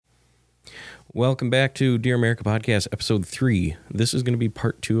Welcome back to Dear America Podcast, Episode 3. This is going to be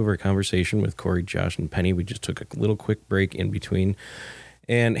part 2 of our conversation with Corey, Josh, and Penny. We just took a little quick break in between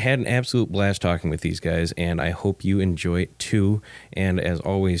and had an absolute blast talking with these guys, and I hope you enjoy it too. And as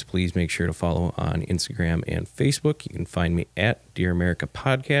always, please make sure to follow on Instagram and Facebook. You can find me at Dear America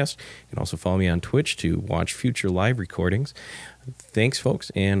Podcast. You can also follow me on Twitch to watch future live recordings. Thanks,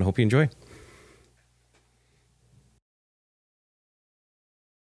 folks, and hope you enjoy.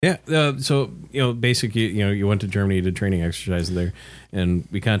 Yeah, so, basically, you went to Germany, did training exercises there, and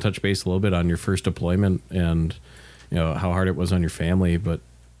we kind of touched base a little bit on your first deployment and, how hard it was on your family, but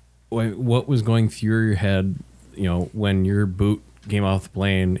what was going through your head, when your boot came off the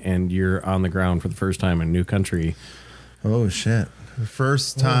plane and you're on the ground for the first time in a new country? Oh, shit.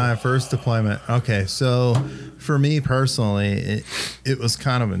 First deployment. Okay, so for me personally, it was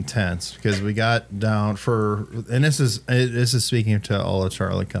kind of intense because we got down and this is speaking to all of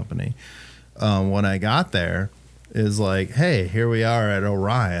Charlie Company. When I got there, is like, hey, here we are at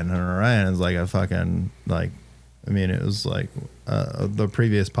Orion, and Orion is like a fucking it was like the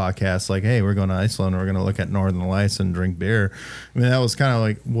previous podcast, like, hey, we're going to Iceland, we're going to look at Northern Lights and drink beer. I mean, that was kind of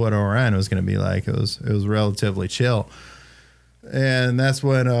like what Orion was going to be like. It was relatively chill. And that's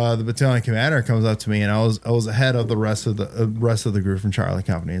when the battalion commander comes up to me, and I was ahead of the rest of the group from Charlie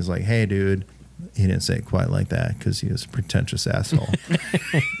Company. He's like, "Hey, dude," he didn't say it quite like that because he was a pretentious asshole.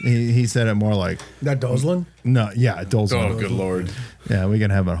 he said it more like that. Doslin? No, yeah, Doslin. Oh, good Lord! Yeah, we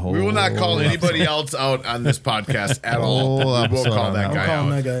can have a whole. We will not call anybody else out on this podcast at all. We will call that guy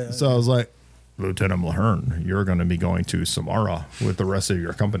out. So I was like, Lieutenant Lahern, you're going to be going to Samara with the rest of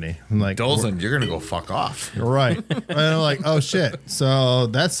your company. I'm like, Dolzin, you're going to go fuck off. Right. And I'm like, oh, shit. So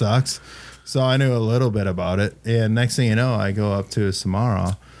that sucks. So I knew a little bit about it. And next thing you know, I go up to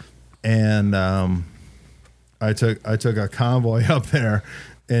Samara, and I took a convoy up there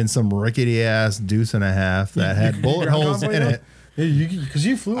in some rickety-ass deuce and a half that had bullet holes in it. Because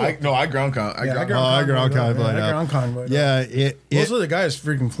you flew. I ground convoy. I ground convoy. Yeah, most of the guys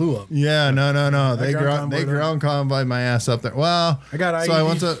freaking flew up. Yeah, no. They ground convoyed my ass up there. Well, I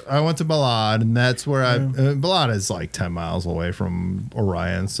went to Balad, and that's where Balad is like 10 miles away from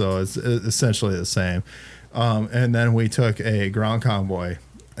Orion, so it's essentially the same. And then we took a ground convoy,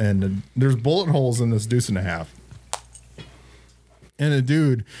 and there's bullet holes in this deuce and a half. And a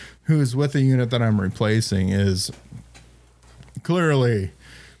dude who's with the unit that I'm replacing is clearly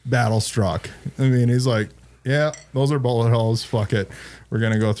battle struck. I mean, he's like, yeah, those are bullet holes. Fuck it. We're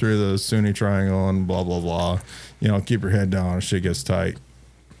going to go through the Sunni Triangle and blah, blah, blah. Keep your head down if shit gets tight.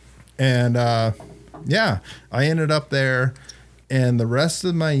 And, I ended up there, and the rest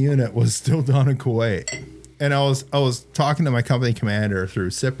of my unit was still down in Kuwait. And I was talking to my company commander through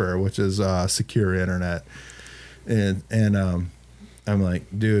SIPR, which is secure internet. And I'm like,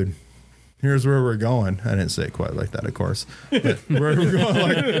 dude, here's where we're going. I didn't say it quite like that, of course. But we're going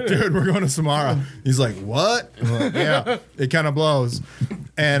like, dude, we're going to Samara. He's like, what? I'm like, yeah, it kind of blows.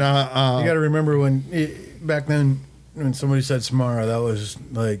 And you got to remember back then when somebody said Samara, that was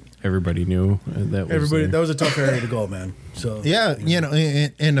like everybody knew that was everybody. That was a tough area to go, man. So yeah,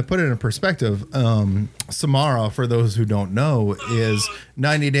 and to put it in perspective, Samara, for those who don't know, is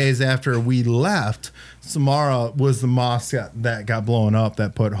 90 days after we left. Samara was the mosque that got blown up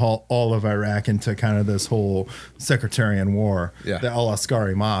that put all of Iraq into kind of this whole sectarian war. Yeah. The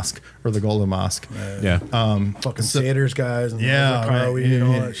Al-Askari Mosque, or the Golden Mosque. Fucking Saders guys. And yeah, and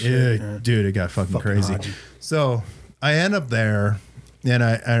all that shit. Yeah, dude, it got fucking crazy. Haji. So I end up there, and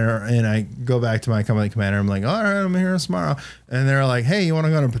I go back to my company commander. I'm like, all right, I'm here tomorrow. And they're like, hey, you want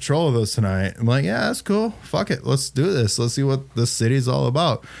to go on a patrol with us tonight? I'm like, yeah, that's cool. Fuck it. Let's do this. Let's see what this city's all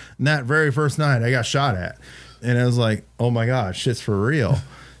about. And that very first night, I got shot at. And I was like, oh my God, shit's for real.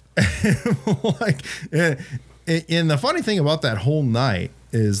 And the funny thing about that whole night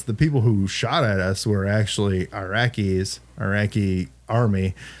is the people who shot at us were actually Iraqi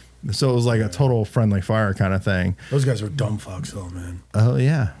army. So it was like a total friendly fire kind of thing. Those guys were dumb fucks, though, man. Oh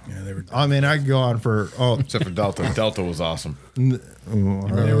yeah, yeah, they were. I mean, I could go on for except for Delta. Delta was awesam.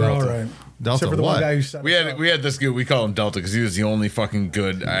 They were all right. Delta, except for the what? one guy who set we had this guy. We call him Delta because he was the only fucking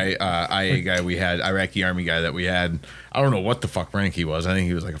good IA guy we had, Iraqi army guy that we had. I don't know what the fuck rank he was. I think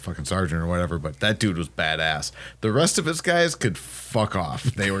he was like a fucking sergeant or whatever. But that dude was badass. The rest of his guys could fuck off.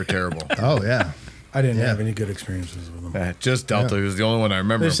 They were terrible. Oh yeah. I didn't have any good experiences with them. Just Delta. He was the only one I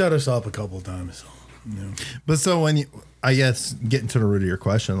remember. They set us up a couple of times. So, But so when you, I guess, getting to the root of your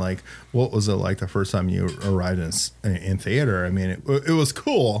question, like, what was it like the first time you arrived in theater? I mean, it was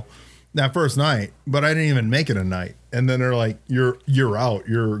cool that first night, but I didn't even make it a night. And then they're like, you're out.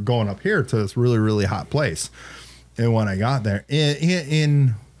 You're going up here to this really, really hot place. And when I got there,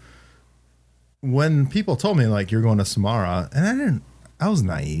 when people told me like you're going to Samara, and I was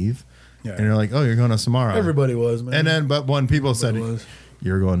naive. Yeah. And you're like, oh, you're going to Samara. Everybody was, man. And then, but when people said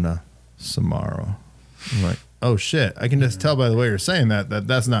you're going to Samara, I'm like, oh shit! I can just tell by the way you're saying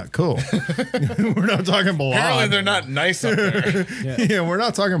that's not cool. We're not talking Balad. Apparently, they're not nice up there. Yeah, we're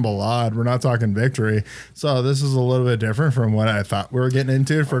not talking Balad. We're not talking Victory. So this is a little bit different from what I thought we were getting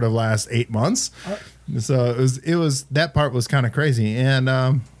into for the last 8 months. So it was that part was kind of crazy, and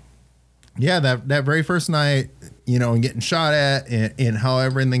that very first night, and getting shot at, and how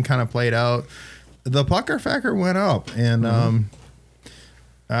everything kind of played out, the pucker factor went up, and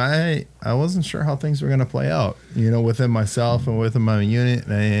I wasn't sure how things were going to play out, within myself and within my unit,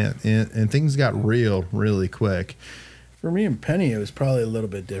 and things got really quick. For me and Penny, it was probably a little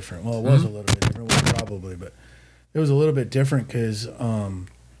bit different. Well, it was a little bit different, probably, but it was a little bit different because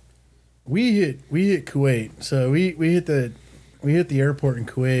we hit Kuwait. So we hit the airport in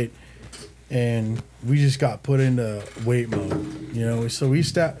Kuwait, and we just got put into wait mode. So we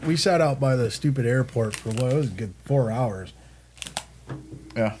sat out by the stupid airport for it was a good 4 hours.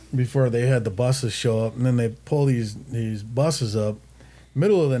 Yeah. Before they had the buses show up, and then they pull these buses up,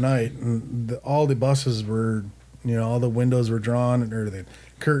 middle of the night, and all the buses were, all the windows were drawn, or the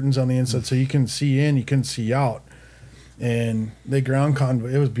curtains on the inside, so you couldn't see in, you couldn't see out. And they ground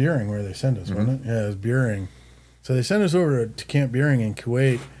convoy. It was Buehring where they sent us, wasn't it? Yeah, it was Buehring. So they sent us over to Camp Buehring in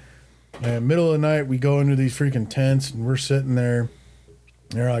Kuwait. And middle of the night, we go into these freaking tents, and we're sitting there.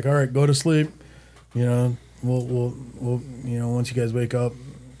 And they're like, "All right, go to sleep. We'll once you guys wake up,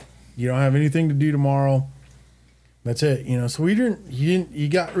 you don't have anything to do tomorrow. That's it, So you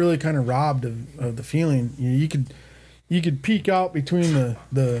got really kind of robbed of the feeling. You could peek out between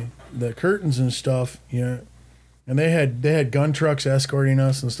the curtains and stuff, and they had gun trucks escorting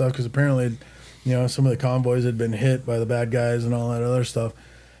us and stuff because apparently, some of the convoys had been hit by the bad guys and all that other stuff.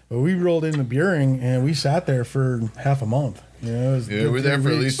 But we rolled into Buehring and we sat there for half a month. We were there for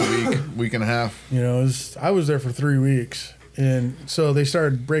at least a week and a half. I was there for 3 weeks, and so they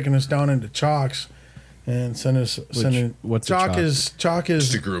started breaking us down into chalks, and sending. What's chalk is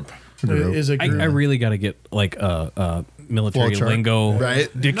just a group. Is a group. I really got to get like a military lingo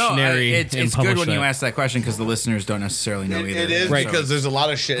dictionary. It's good when you ask that question because the listeners don't necessarily know either. It is because there's a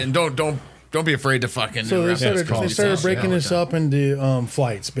lot of shit, and don't be afraid to fucking. So they started breaking us up into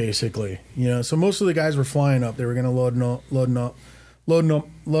flights, basically. So most of the guys were flying up. They were going to loading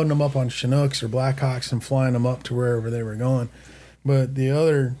them up on Chinooks or Blackhawks and flying them up to wherever they were going. But the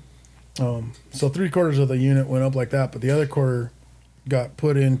other, so 3/4 of the unit went up like that. But the other quarter got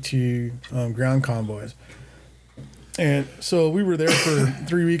put into ground convoys. And so we were there for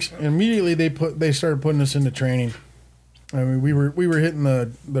 3 weeks. And immediately they started putting us into training. I mean, we were hitting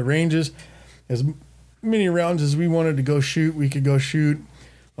the ranges. As many rounds as we wanted to go shoot, we could go shoot.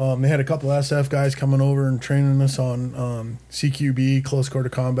 They had a couple SF guys coming over and training us on CQB, close quarter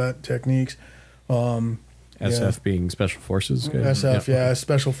combat techniques. SF being Special Forces guys? SF,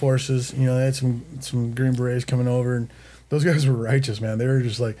 Special Forces. They had some Green Berets coming over, and those guys were righteous, man. They were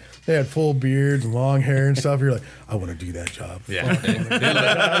just like, they had full beards and long hair and stuff. You're like, I want to do that job. Yeah.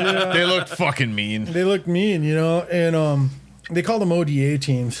 They looked fucking mean. They looked mean, and they called them ODA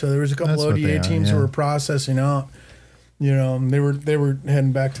teams. So there was a couple ODA teams who were processing out. They were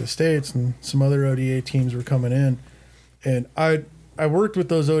heading back to the States, and some other ODA teams were coming in. And I worked with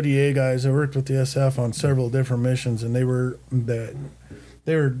those ODA guys. I worked with the SF on several different missions, and they were the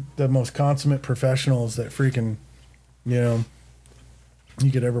most consummate professionals that freaking, you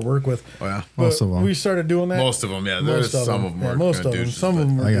could ever work with. Oh, yeah. Most of them. We started doing that. Most of them, yeah. There's some of them. Yeah, most of them. Some of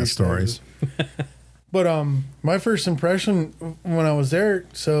them were. I got stories. But my first impression when I was there,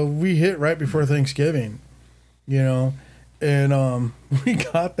 so we hit right before Thanksgiving, and we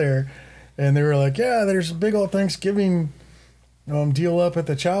got there, and they were like, "Yeah, there's a big old Thanksgiving deal up at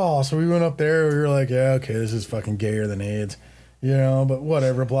the chow hall." So we went up there. We were like, "Yeah, okay, this is fucking gayer than AIDS, but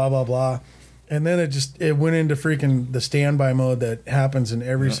whatever, blah blah blah." And then it went into freaking the standby mode that happens in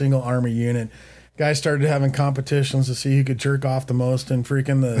every single Army unit. Guys started having competitions to see who could jerk off the most in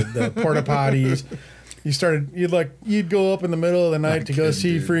freaking the porta potties. You'd go up in the middle of the night to go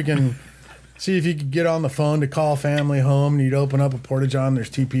see if you could get on the phone to call family home, and you'd open up a porta-john. There's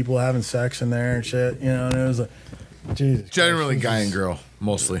 2 people having sex in there and shit, and it was like, Jesus. Generally guy and girl,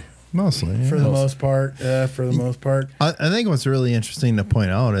 mostly. Mostly. For the most part. Yeah, for the most part. I think what's really interesting to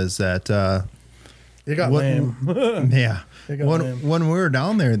point out is that it got lame. Yeah. When we were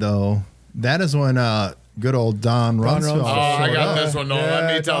down there, though, that is when good old Don Rumsfeld. I got this one. No,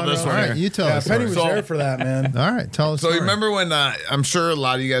 let me tell this one. All right, you tell us. Penny was there for that, man. All right, tell us. So you remember when? I'm sure a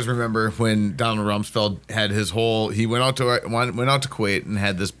lot of you guys remember when Donald Rumsfeld had his whole. He went out to Kuwait and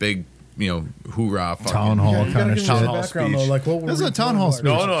had this big hoorah town hall kind of shit. Background though, like what this is a town hall speech.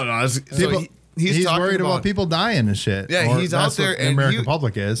 No. He's worried about people dying and shit. Yeah, he's out there, and the American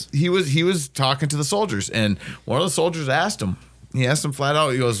public is. He was talking to the soldiers, and one of the soldiers asked him. He asked him flat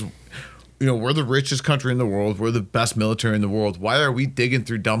out. He goes, we're the richest country in the world. We're the best military in the world. Why are we digging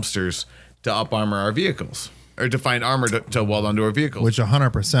through dumpsters to up armor our vehicles? Or to find armor to weld onto our vehicles. Which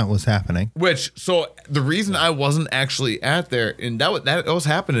 100% was happening. So the reason I wasn't actually at there, and that was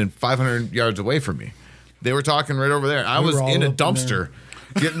happening 500 yards away from me. They were talking right over there. I was in a dumpster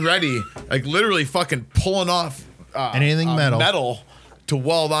getting ready, like literally fucking pulling off anything metal to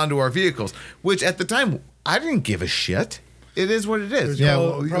weld onto our vehicles, which at the time, I didn't give a shit. It is what it is. Yeah,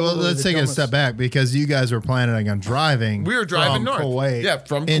 well let's take a step back because you guys were planning on driving. We were driving north. Kuwait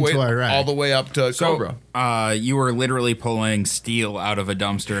from into Kuwait Iraq. all the way up to Cobra. You were literally pulling steel out of a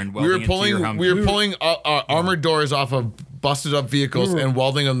dumpster and welding it to your Humvee. We were pulling armored doors off of busted up vehicles and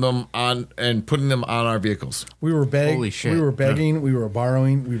welding them on and putting them on our vehicles. We were begging. Holy shit. We were begging. We were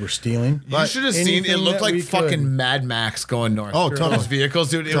borrowing. We were stealing. You should have seen it. Looked like fucking Mad Max going north. Oh, totally. Those vehicles,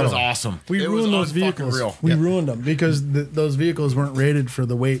 dude. It was awesome. We ruined those vehicles. Real. We ruined them because those vehicles weren't rated for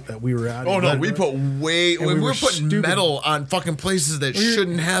the weight that we were at. Oh no, we put we were putting stupid. Metal on fucking places that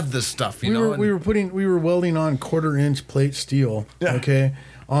shouldn't have this stuff. We were welding on 1/4-inch plate steel. Yeah. Okay,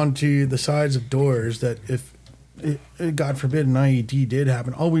 onto the sides of doors that if. God forbid an IED did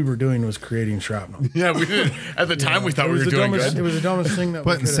happen. All we were doing was creating shrapnel. Yeah, we did. At the time, we thought we were doing good. It was the dumbest thing that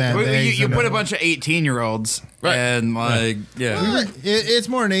putting sandbags. You put a bunch of 18-year-olds and it's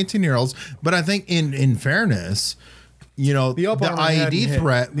more than 18-year-olds. But I think in fairness, the IED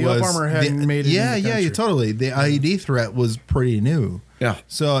threat the was up armor hadn't made it. Yeah, totally. The IED threat was pretty new. Yeah.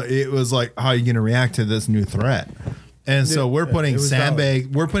 So it was like, how are you going to react to this new threat? And so we're putting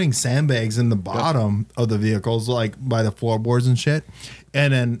sandbags in the bottom of the vehicles, like by the floorboards and shit,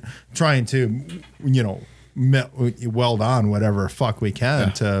 and then trying to, weld on whatever fuck we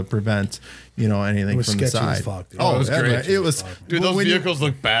can to prevent, anything from the side. Oh, it was great. Right. It was, dude. Those vehicles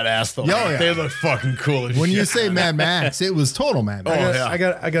look badass though. Yeah. They look fucking cool as shit. When you say Mad Max, it was total Mad Max.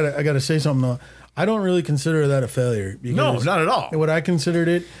 I got to say something though. I don't really consider that a failure. No, not at all. What I considered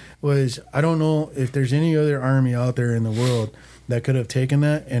it was, I don't know if there's any other army out there in the world that could have taken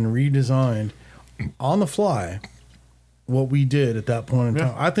that and redesigned on the fly what we did at that point in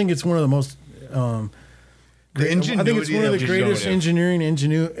time. I think it's one of the most I think it's one of the greatest engineering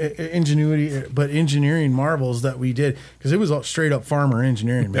marvels that we did, because it was all straight up farmer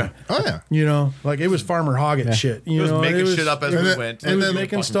engineering, man. Yeah. Oh yeah. Like it was farmer hogging shit. It was making shit up as we went. And then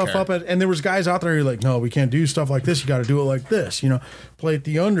making stuff up, and there was guys out there who were like, no, we can't do stuff like this. You got to do it like this. Plate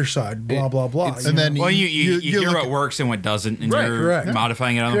the underside, blah blah blah. And then you hear what works and what doesn't, and you're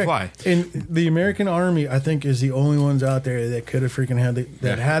modifying it on the fly. And the American Army, I think, is the only ones out there that could have freaking had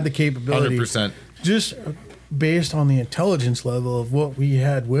the capability. 100%. Just based on the intelligence level of what we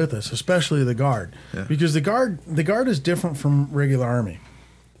had with us, especially the Guard, because the Guard is different from regular Army.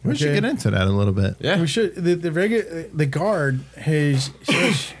 We should get into that a little bit. Yeah, we should. The Guard has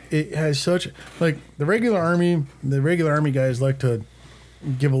such like the regular Army. The regular Army guys like to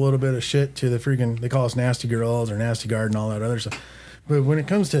give a little bit of shit to the freaking. They call us nasty girls or nasty Guard and all that other stuff. But when it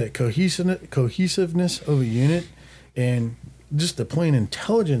comes to cohesiveness of a unit and just the plain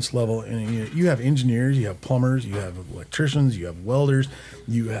intelligence level, and you have engineers, you have plumbers, you have electricians, you have welders,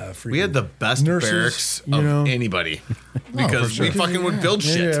 you have we had the best barracks of anybody because we fucking would build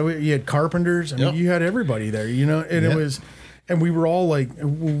shit. Yeah, you had carpenters. I mean, you had everybody there, and it was, and we were all like,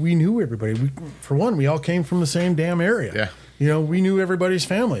 we knew everybody. We all came from the same damn area. Yeah. We knew everybody's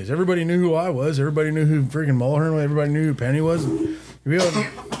families. Everybody knew who I was. Everybody knew who freaking Mulhern was. Everybody knew who Penny was.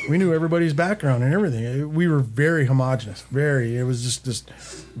 We knew everybody's background and everything. We were very homogenous. It was just this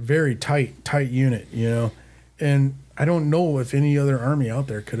very tight unit, And I don't know if any other army out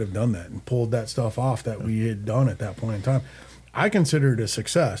there could have done that and pulled that stuff off that we had done at that point in time. I consider it a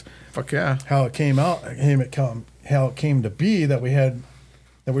success. Fuck yeah. How it came out, how it came to be that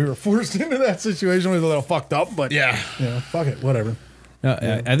we were forced into that situation was a little fucked up, but fuck it, whatever.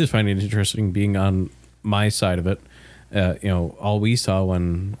 I just find it interesting being on my side of it. All we saw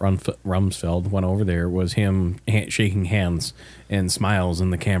when Rumsfeld went over there was him shaking hands and smiles,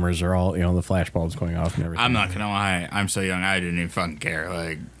 and the cameras are all, the flashbulbs going off and everything. I'm not gonna lie, I'm so young, I didn't even fucking care.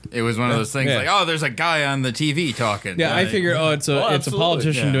 Like, it was one of those things like, oh, there's a guy on the TV talking. Yeah, I figure, it's a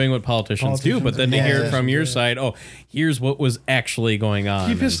politician doing what politicians do, but then to hear it from your side, here's what was actually going on.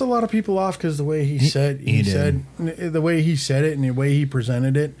 He pissed a lot of people off because the way he said the way he said it and the way he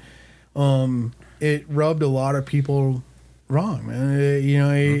presented it, it rubbed a lot of people wrong, man.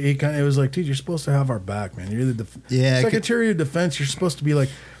 It was like, dude, you're supposed to have our back, man. You're the Secretary of Defense. You're supposed to be like,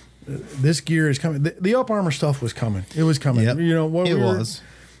 this gear is coming. The Up Armor stuff was coming. It was coming. Yep. You know what it was.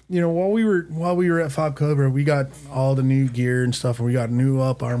 You know, while we were at Fob Cobra, we got all the new gear and stuff, and we got new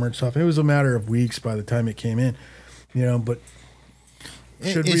Up Armor and stuff. It was a matter of weeks by the time it came in, you know. But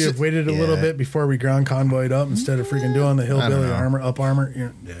should we have waited a little bit before we ground convoyed up instead of freaking doing the hillbilly Up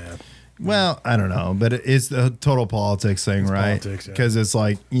Armor? Yeah. Well, I don't know, but it's the total politics thing, right? Because it's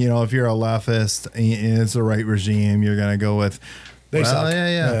like, you know, if you're a leftist and it's the right regime, you're gonna go with.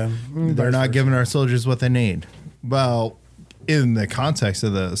 Yeah. They're not giving our soldiers what they need. Well, in the context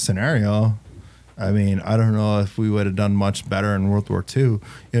of the scenario, I mean, I don't know if we would have done much better in World War II.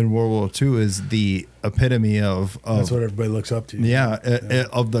 In World War II is the epitome of that's what everybody looks up to. Yeah,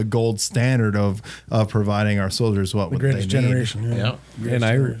 of the gold standard of providing our soldiers what the greatest they generation. need. Yeah, and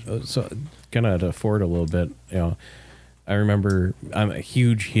I so kind of to forward a little bit, you know. I remember I'm a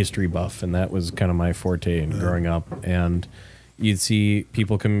huge history buff, and that was kind of my forte in growing up. And you'd see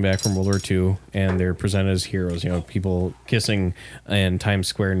people coming back from World War II, and they're presented as heroes. You know, people kissing in Times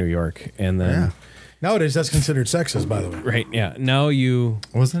Square, New York, and then nowadays that's considered sexist, by the way. Right? Yeah. Now you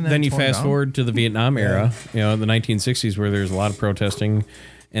then you fast forward to the Vietnam era. You know, the 1960s, where there's a lot of protesting,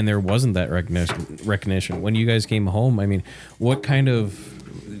 and there wasn't that recognition. When you guys came home, I mean, what kind of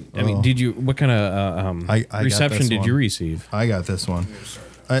what kind of reception did you receive? I got this one.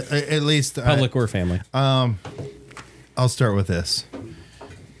 At least public or family. I'll start with this.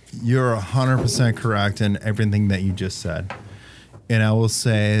 You're 100% correct in everything that you just said. And I will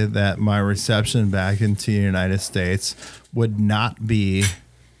say that my reception back into the United States would not be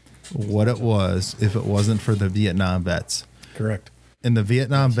what it was if it wasn't for the Vietnam vets. Correct. And the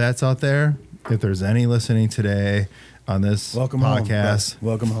Vietnam vets out there, if there's any listening today on this podcast,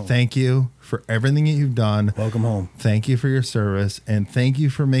 welcome home. Thank you for everything that you've done. Welcome home. Thank you for your service. And thank you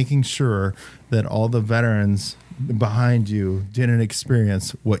for making sure that all the veterans behind you didn't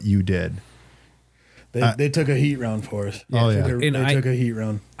experience what you did. They took a heat round for us. They took a heat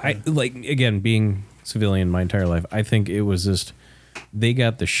round. I like, again, being civilian my entire life, I think it was just they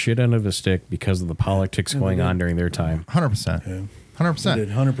got the shit end of a stick because of the politics going on during their time. 100%. 100%. They did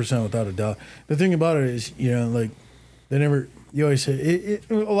 100% without a doubt. The thing about it is, you know, like they never. You always say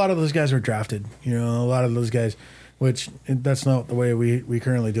a lot of those guys were drafted. You know, a lot of those guys, which that's not the way we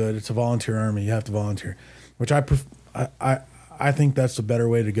currently do it. It's a volunteer army. You have to volunteer. Which I think that's the better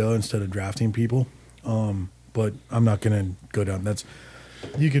way to go instead of drafting people. But I'm not going to go down.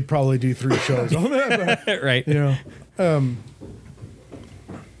 You could probably do 3 shows on that. But, right. You know,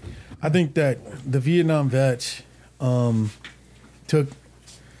 I think that the Vietnam vets took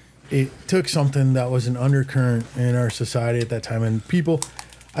something that was an undercurrent in our society at that time, and people.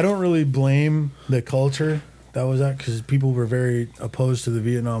 I don't really blame the culture that was that because people were very opposed to the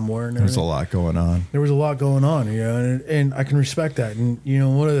Vietnam War. And there's a lot going on. There was a lot going on, you know, and I can respect that. And, you know,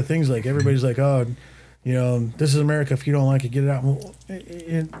 one of the things, like, everybody's like, oh, you know, this is America. If you don't like it, get it out. Well,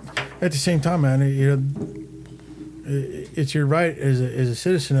 at the same time, man, you know, it's your right as a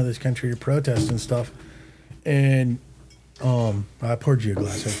citizen of this country to protest and stuff. And I poured you a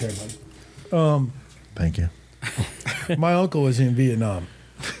glass right there, bud. Thank you. My uncle was in Vietnam,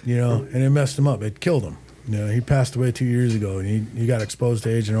 you know, and it messed him up. It killed him. You know, he passed away 2 years ago, and he got exposed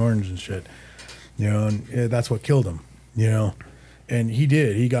to Agent Orange and shit. You know, and that's what killed him. You know, and he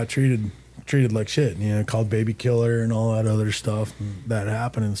did. He got treated like shit. You know, called baby killer and all that other stuff that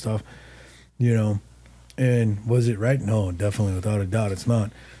happened and stuff. You know, and was it right? No, definitely, without a doubt, it's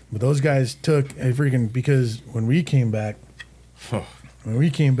not. But those guys took a freaking because when we came back,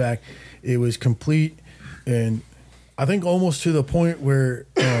 it was complete and. I think almost to the point where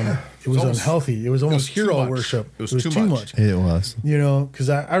it was unhealthy. It was almost hero worship. It was too much. It was. You know, because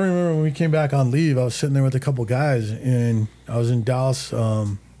I remember when we came back on leave, I was sitting there with a couple guys, and I was in Dallas.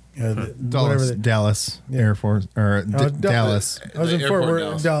 Dallas Air Force or Dallas. I was in Fort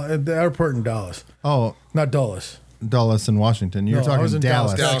Worth, the airport in Dallas. Oh, not Dulles. Dulles in Washington. You're talking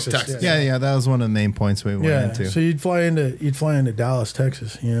Dallas, Texas. Yeah, that was one of the main points we went into. So you'd fly into Dallas,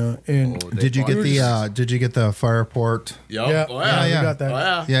 Texas, you know. And did you get the Fireport? Yep. Yeah, we got that. Oh,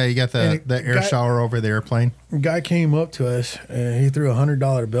 yeah. Yeah, you got the air shower over the airplane. A guy came up to us and he threw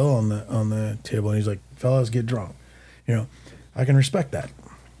 $100 bill on the table and he's like, "Fellas, get drunk." You know, I can respect that.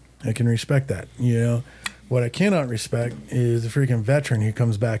 You know, what I cannot respect is the freaking veteran who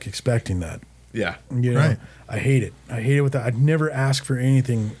comes back expecting that. Yeah. You know, right. I hate it. With that. I'd never ask for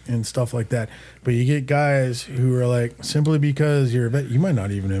anything and stuff like that. But you get guys who are like, simply because you're a vet, you might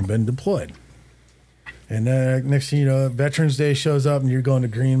not even have been deployed. And then next thing you know, Veterans Day shows up and you're going to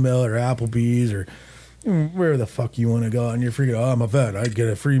Green Mill or Applebee's or wherever the fuck you want to go. And you're freaking, oh, I'm a vet. I'd get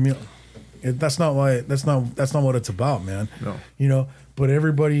a free meal. That's not what it's about, man. No. You know, but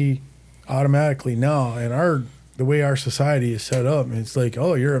everybody automatically now, and the way our society is set up, it's like,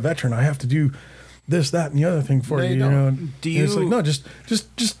 oh, you're a veteran, I have to do this, that, and the other thing for you. You know, it's like, no, just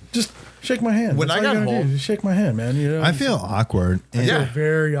shake my hand. When That's I all got you gotta home, do. Just shake my hand, man. You know, I feel awkward. Yeah,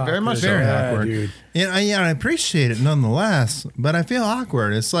 very awkward. Very much so. Very Yeah, awkward. dude. I appreciate it nonetheless, but I feel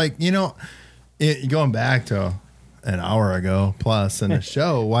awkward. It's like, going back to an hour ago plus in the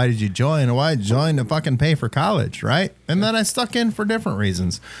show, why did you join? Why join to fucking pay for college, right? And then I stuck in for different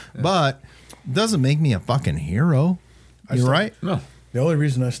reasons. Yeah. But it doesn't make me a fucking hero. You're right? No. The only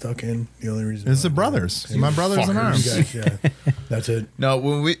reason I stuck in, it's the brothers. My brothers in arms. Guys, yeah, that's it. No,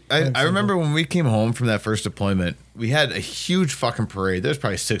 when I remember when we came home from that first deployment, we had a huge fucking parade. There's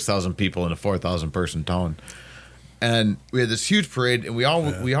probably 6,000 people in a 4,000 person town, and we had this huge parade, and we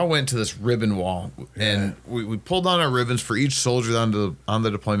all went to this ribbon wall, and we pulled on our ribbons for each soldier on the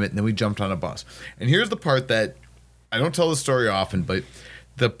deployment, and then we jumped on a bus. And here's the part that I don't tell the story often, but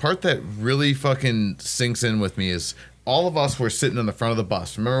the part that really fucking sinks in with me is, all of us were sitting on the front of the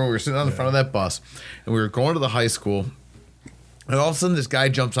bus. Remember, we were sitting on the front of that bus, and we were going to the high school, and all of a sudden this guy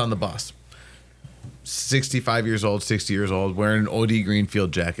jumps on the bus. 65 years old, 60 years old, wearing an OD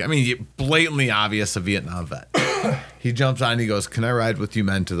Greenfield jacket. I mean, blatantly obvious a Vietnam vet. He jumps on and he goes, "Can I ride with you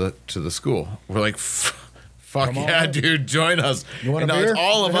men to the school?" We're like, fuck yeah, dude, join us. You want and a now beer? It's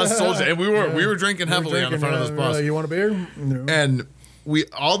all of us soldiers, and we were drinking heavily on the front of this bus. You want a beer? No. And we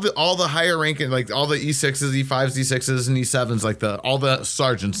all the higher ranking, like all the E6s, E5s, E6s, and E7s, like all the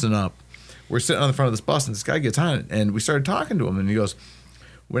sergeants and up, we're sitting on the front of this bus, and this guy gets on it, and we started talking to him, and he goes,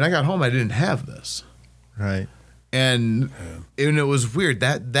 "When I got home, I didn't have this." Right. And it was weird.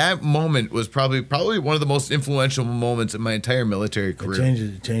 That moment was probably one of the most influential moments in my entire military career.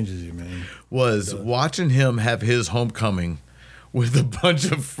 It changes you, man. Was watching him have his homecoming with a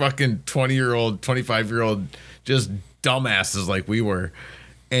bunch of fucking 20-year-old, 25-year-old just dumbasses like we were,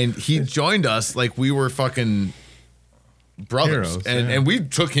 and he joined us like we were fucking brothers. Heroes, and we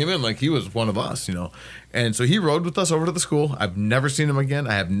took him in like he was one of us, and so he rode with us over to the school. I've never seen him again.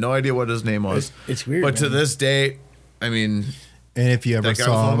 I have no idea what his name was. It's weird, but to man. this day, I mean, and if you ever that guy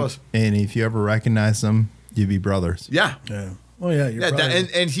was saw one of him, us. and if you ever recognize them, you'd be brothers. yeah. Well, yeah, you're probably,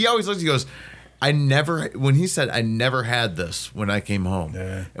 And he always looks, he goes, when he said, "I never had this when I came home."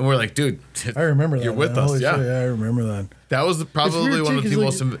 Yeah. And we're like, dude, I remember that. You're with man. us. Holy Yeah. shit, I remember that. That was probably weird, one too, of the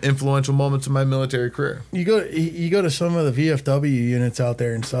 'cause, most influential moments of my military career. You go to some of the VFW units out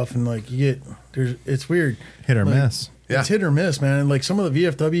there and stuff, and like it's weird. Hit or Like, miss. It's hit or miss, man. Like some of the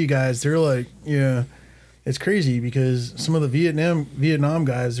VFW guys, they're like, it's crazy because some of the Vietnam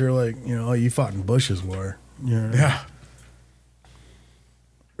guys, they're like, oh, you fought in Bush's war. Yeah.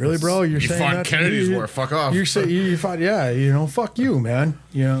 Really, bro? You're You saying fought that to Kennedy's me? war. Fuck off. You say you fought, fuck you, man.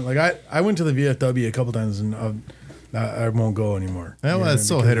 Like I went to the VFW a couple times and I won't go anymore. Well, it's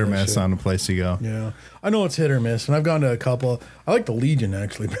so because hit or of that miss shit. on the place you go. Yeah, I know it's hit or miss, and I've gone to a couple. I like the Legion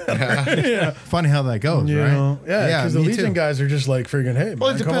actually. Funny how that goes, You right? know? Yeah, because the me Legion too. guys are just like freaking, hey, man, Well,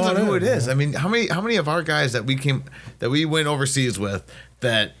 it depends come on who in, it is. man. I mean, how many of our guys that we went overseas with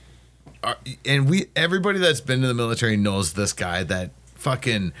that are, and everybody that's been in the military knows this guy that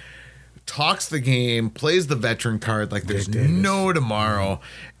fucking talks the game, plays the veteran card like there's no tomorrow.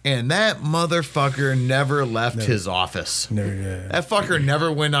 And that motherfucker never left his office. That fucker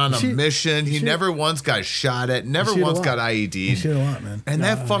never went on a mission. He never once got shot at. Never once got IED'd. You see it a lot, man. And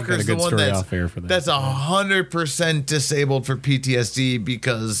that fucker's the one that's 100% disabled for PTSD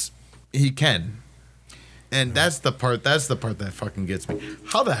because he can. And that's the part that fucking gets me.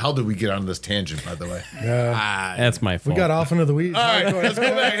 How the hell did we get on this tangent, by the way? Yeah, That's my fault. we got off into the weeds. All right, let's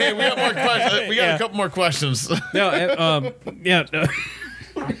go back. Hey, we got more questions. We got a couple more questions. No, yeah.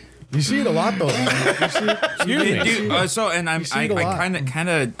 You see it a lot, though. Man. I kind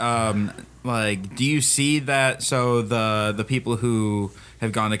of like. Do you see that? So the people who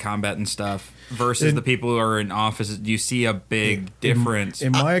have gone to combat and stuff versus the people who are in office. Do you see a big difference?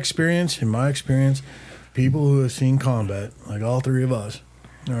 In my experience, people who have seen combat, like all three of us,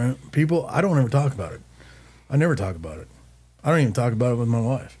 all right, people, I don't ever talk about it. I never talk about it. I don't even talk about it with my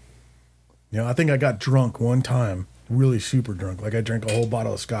wife. I think I got drunk one time, really super drunk. Like I drank a whole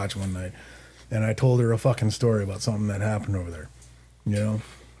bottle of scotch one night, and I told her a fucking story about something that happened over there, and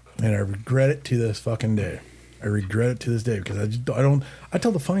I regret it to this fucking day. I regret it to this day because I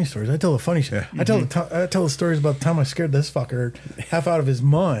tell the funny stories. I tell the funny shit. I tell the stories about the time I scared this fucker half out of his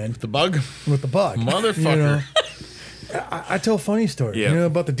mind. The bug? With the bug. Motherfucker. I tell funny stories, you know,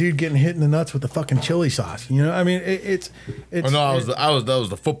 about the dude getting hit in the nuts with the fucking chili sauce. You know, I mean, it's. Oh no, that was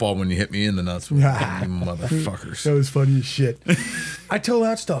the football when you hit me in the nuts, with motherfuckers. That was funny as shit. I tell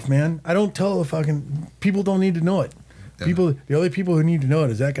that stuff, man. I don't tell the fucking people. Don't need to know it. People, the only people who need to know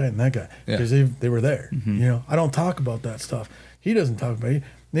it is that guy and that guy because they were there. You know, I don't talk about that stuff. He doesn't talk about it.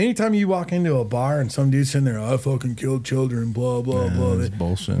 Anytime you walk into a bar and some dude's sitting there, I fucking killed children, blah blah blah. It's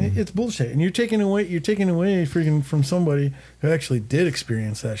bullshit. It's bullshit, and you're taking away freaking from somebody who actually did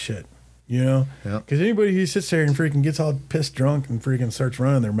experience that shit. You know, because anybody who sits there and freaking gets all pissed drunk and freaking starts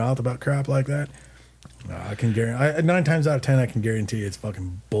running their mouth about crap like that, I can guarantee. 9 times out of 10, I can guarantee it's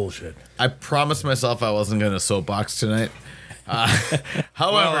fucking bullshit. I promised myself I wasn't going to soapbox tonight.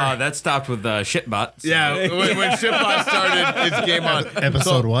 However, that stopped with Shitbot. So. Yeah, when Shitbot started, it's game on.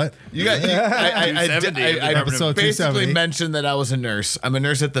 Episode what? You got? I basically mentioned that I was a nurse. I'm a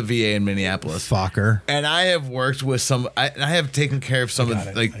nurse at the VA in Minneapolis. Fucker. And I have worked with some. I have taken care of some of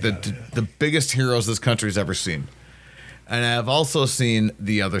the biggest heroes this country's ever seen. And I have also seen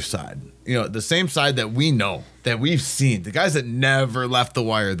the other side. You know, the same side that we know, that we've seen. The guys that never left the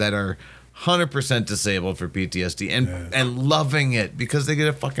wire, that are 100% disabled for PTSD and loving it because they get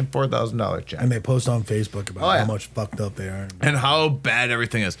a fucking $4,000 check. And they post on Facebook about how much fucked up they are. And how bad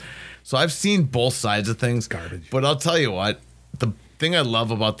everything is. So I've seen both sides of things. Garbage. But I'll tell you what, the thing I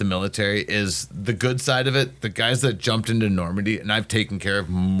love about the military is the good side of it. The guys that jumped into Normandy, and I've taken care of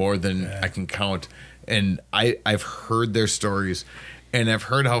more than I can count. And I've heard their stories, and I've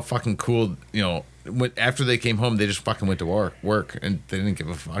heard how fucking cool, you know, after they came home, they just fucking went to work, and they didn't give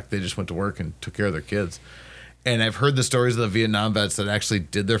a fuck. They just went to work and took care of their kids. And I've heard the stories of the Vietnam vets that actually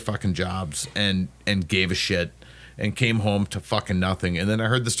did their fucking jobs and gave a shit and came home to fucking nothing. And then I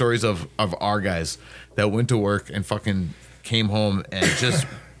heard the stories of our guys that went to work and fucking came home and just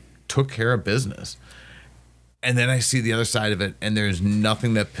took care of business. And then I see the other side of it, and there's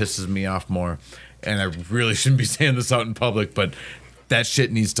nothing that pisses me off more. And I really shouldn't be saying this out in public, but that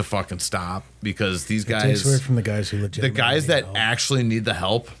shit needs to fucking stop because these guys. It takes away from the guys who legitimately. The guys that actually need the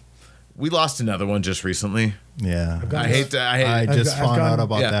help. We lost another one just recently. Yeah, I just found out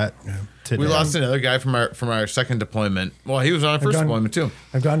about that. Today. We lost another guy from our second deployment. Well, he was on our first deployment too.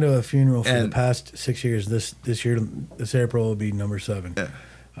 I've gone to a funeral for the past 6 years. This April will be number 7. Yeah.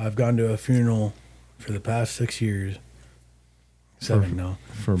 I've gone to a funeral for the past 6 years. 7 now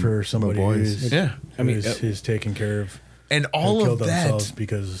for somebody who's taken care of. And all of that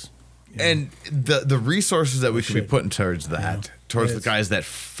because and the resources that we should be putting towards that, towards the guys that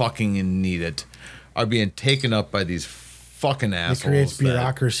fucking need it, are being taken up by these fucking assholes. It creates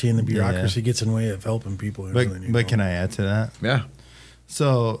bureaucracy, and the bureaucracy gets in the way of helping people. But can I add to that? Yeah.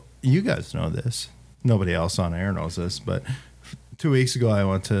 So you guys know this. Nobody else on air knows this, but 2 weeks ago, I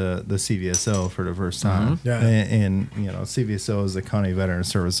went to the CVSO for the first time. Mm-hmm. Yeah. And, you know, CVSO is the County Veteran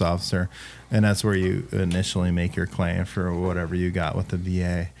Service Officer, and that's where you initially make your claim for whatever you got with the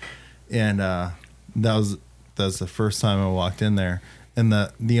VA. And that was the first time I walked in there. And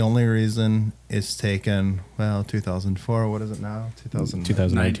the only reason it's taken, 2004, what is it now?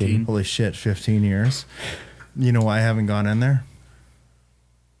 2019. Holy shit, 15 years. You know why I haven't gone in there?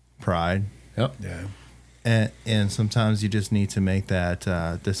 Pride. Yep. Yeah. And sometimes you just need to make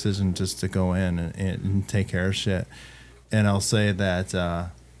that decision just to go in and take care of shit. And I'll say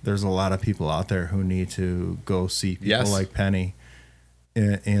that there's a lot of people out there who need to go see people like Penny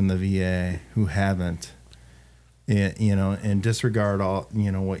in the VA who haven't. You know, and disregard all,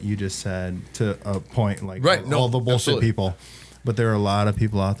 you know, what you just said to a point, like all the bullshit people. But there are a lot of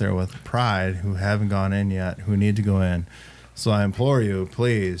people out there with pride who haven't gone in yet, who need to go in. So I implore you,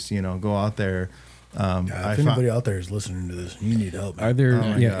 please, you know, go out there. If anybody out there is listening to this, you need help. Are there?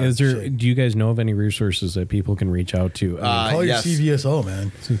 Do you guys know of any resources that people can reach out to? Call your CVSO,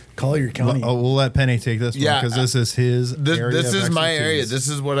 man. Call your county. We'll let Penny take this one because this is his. This is my area. This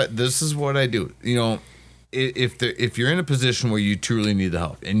is what I do. You know, if you're in a position where you truly need the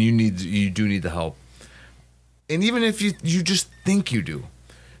help, and you do need the help, and even if you just think you do,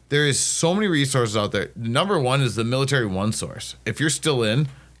 there is so many resources out there. Number one is the Military One Source. If you're still in,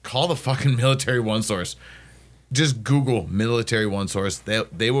 call the fucking Military One Source. Just Google Military One Source.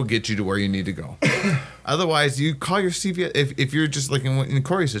 They will get you to where you need to go. Otherwise, you call your CVS. If you're just like in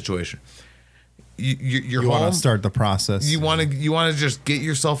Corey's situation, you want to start the process. You want to just get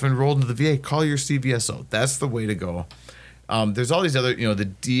yourself enrolled into the VA. Call your CVSO. That's the way to go. There's all these other, you know, the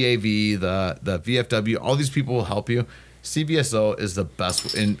DAV, the VFW. All these people will help you. CVSO is the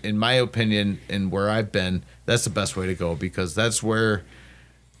best, in my opinion, and where I've been. That's the best way to go because that's where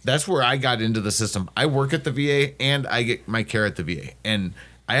I got into the system. I work at the VA and I get my care at the VA. And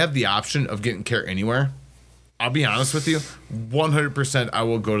I have the option of getting care anywhere. I'll be honest with you, 100% I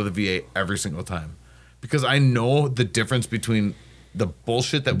will go to the VA every single time because I know the difference between the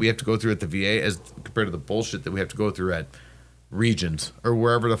bullshit that we have to go through at the VA as compared to the bullshit that we have to go through at Regions or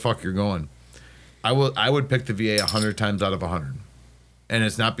wherever the fuck you're going. I would pick the VA 100 times out of 100. And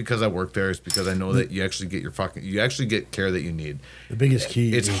it's not because I work there, it's because I know that you actually get you actually get care that you need. The biggest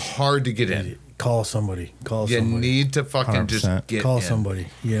key it's hard to get in. Call somebody. You need to fucking 100%. Just get call in. somebody,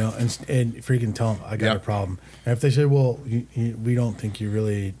 and freaking tell them I got a problem. And if they say, well, we don't think you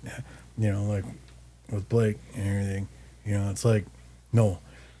really, like with Blake and everything, it's like, no,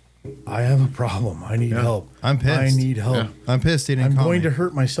 I have a problem. I need help. I'm pissed. I need help. Yeah. I'm pissed. He didn't I'm call going me. to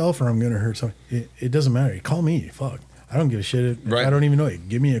hurt myself or I'm going to hurt somebody. It doesn't matter. Call me. Fuck. I don't give a shit. Right. I don't even know you.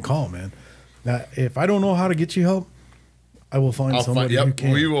 Give me a call, man. Now, if I don't know how to get you help, I will find somebody who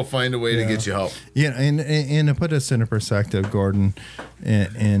can. We will find a way to get you help. Yeah, and to put this into perspective, Gordon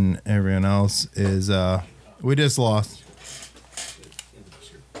and everyone else is we just lost.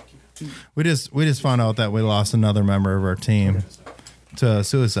 We just found out that we lost another member of our team to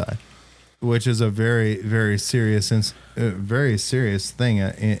suicide, which is a very, very serious thing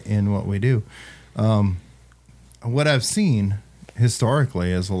in what we do. What I've seen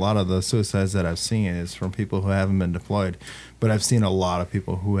historically is a lot of the suicides that I've seen is from people who haven't been deployed, but I've seen a lot of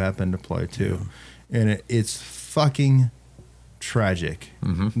people who have been deployed too, and it's fucking tragic.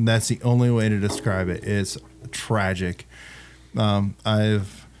 Mm-hmm. That's the only way to describe it. It's tragic.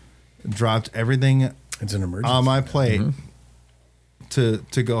 I've dropped everything it's an emergency on my plate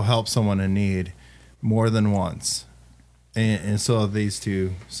to go help someone in need more than once, and so have these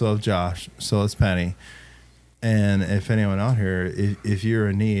two, so have Josh, so has Penny. And if anyone out here, if you're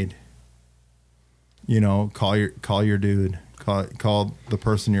in need, call your dude, call the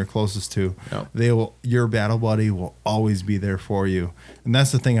person you're closest to. Yep. Your battle buddy will always be there for you. And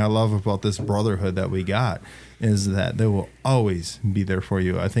that's the thing I love about this brotherhood that we got, is that they will always be there for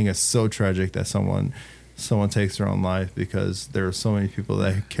you. I think it's so tragic that someone takes their own life because there are so many people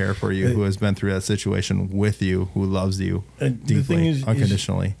that care for you, who has been through that situation with you, who loves you deeply,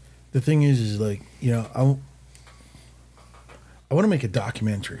 unconditionally. The thing is like, I want to make a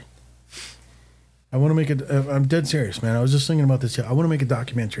documentary. I'm dead serious, man. I was just thinking about this. I want to make a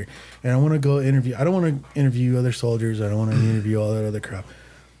documentary, and I want to go interview. I don't want to interview other soldiers. I don't want to interview all that other crap.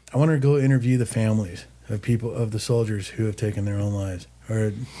 I want to go interview the families of the soldiers who have taken their own lives,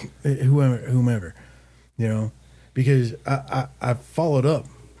 or whomever, because I followed up,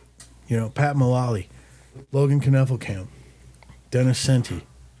 Pat Mullally, Logan Knefelkamp, Dennis Senti.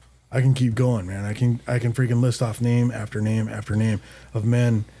 I can keep going, man. I can freaking list off name after name after name of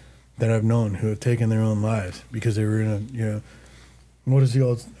men that I've known who have taken their own lives because they were in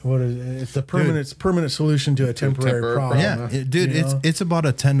it's the permanent solution to a temporary problem. Yeah, it's about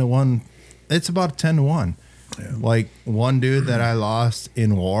a 10 to 1. It's about 10 to 1. Yeah. Like one dude that I lost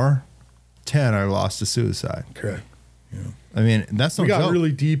in war, 10 I lost to suicide. Correct. Yeah. I mean, that's no we got joke.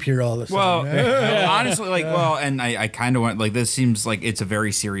 really deep here all this time. Honestly, and I kind of went like, this seems like it's a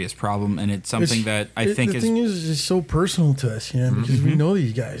very serious problem, and it's something that I think is. The thing is, it's so personal to us, because we know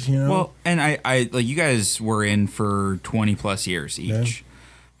these guys, Well, and I like, you guys were in for 20 plus years each. Yeah.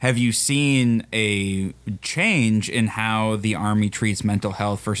 Have you seen a change in how the Army treats mental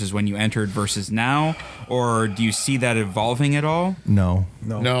health versus when you entered versus now? Or do you see that evolving at all? No.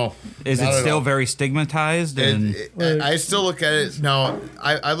 Is it still very stigmatized? I still look at it now.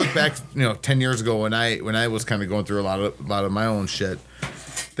 I look back, 10 years ago when I was kind of going through a lot of my own shit,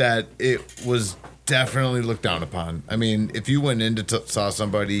 that it was definitely looked down upon. I mean, if you went in to saw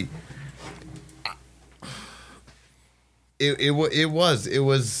somebody. It was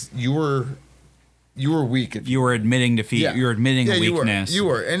you were weak. You were admitting defeat. Yeah. You were admitting a weakness. You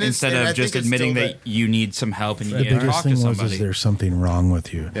were. And instead of just admitting that you need some help and you need to talk to somebody. The biggest thing was there's something wrong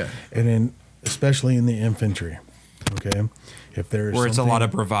with you. Yeah. And especially in the infantry, okay? If there's where it's a lot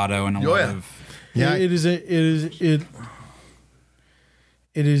of bravado and a lot of it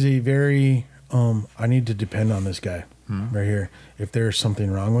is a very I need to depend on this guy right here. If there's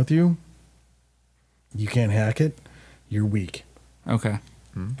something wrong with you, you can't hack it. You're weak. Okay.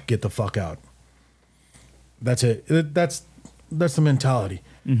 Get the fuck out. That's it. That's the mentality.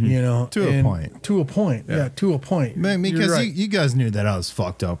 To a point. To a point. Yeah, to a point. Because you guys knew that I was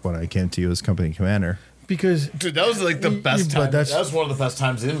fucked up when I came to you as company commander. Because dude, that was like the best time. That was one of the best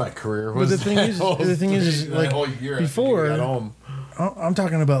times in my career. But the thing is, like before, I'm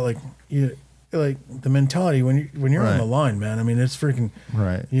talking about like the mentality when you're on the line, man. I mean, it's freaking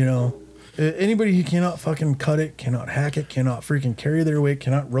right. Anybody who cannot fucking cut it, cannot hack it, cannot freaking carry their weight,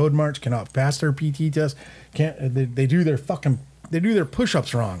 cannot road march, cannot pass their PT test, they do their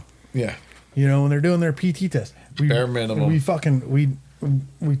push-ups wrong. Yeah. You know, when they're doing their PT test, bare minimum.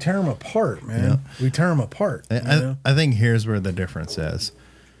 We tear them apart, man. Yeah. We tear them apart. I think here's where the difference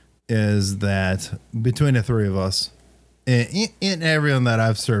is that between the three of us, and everyone that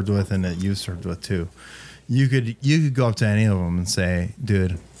I've served with and that you've served with too, you could go up to any of them and say,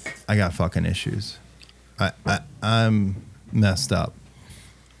 dude, I got fucking issues. I'm messed up.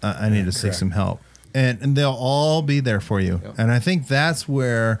 I need to seek some help. And they'll all be there for you. Yep. And I think that's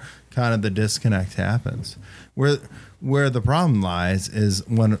where kind of the disconnect happens. Where the problem lies is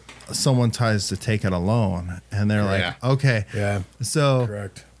when someone tries to take it alone and they're like, okay, so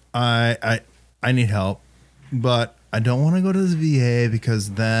correct. I need help, but I don't want to go to the VA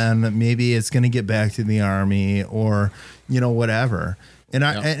because then maybe it's going to get back to the Army or, whatever. And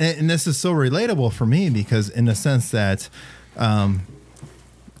and this is so relatable for me because in the sense that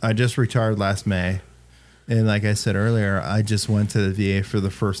I just retired last May. And like I said earlier, I just went to the VA for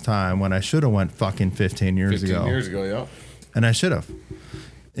the first time when I should have went fucking 15 years ago. 15 years ago, yeah. And I should have.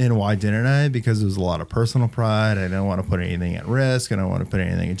 And why didn't I? Because there was a lot of personal pride. I didn't want to put anything at risk. I don't want to put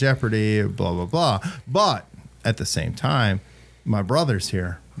anything in jeopardy, blah, blah, blah. But at the same time, my brother's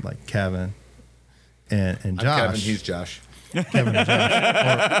here, like Kevin and Josh. I'm Kevin, he's Josh. Kevin and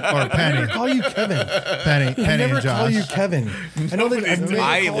Josh. Or Penny. I never call you Kevin. Penny I never and Josh. call you Kevin. I know that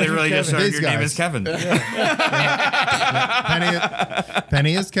I literally just heard your name is Kevin.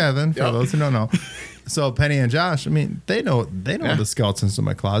 Penny is Kevin, for those who don't know. So Penny and Josh, I mean, they know the skeletons in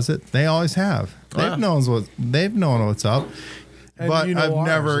my closet. They always have. They've known what's up. And but I've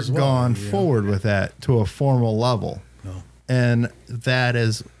never gone forward with that to a formal level. And that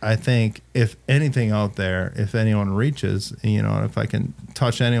is, I think, if anything out there, if anyone reaches, if I can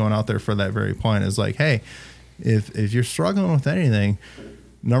touch anyone out there for that very point, is like, hey, if you're struggling with anything,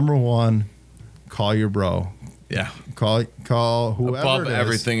 number one, call your bro. Yeah. Call whoever. Above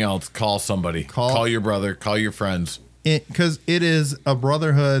everything else, call somebody. Call your brother. Call your friends. Because it is a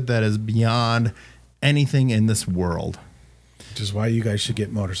brotherhood that is beyond anything in this world. Which is why you guys should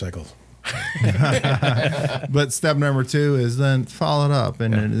get motorcycles. But step number 2 is then follow it up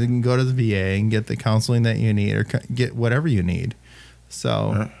and you can go to the VA and get the counseling that you need or get whatever you need.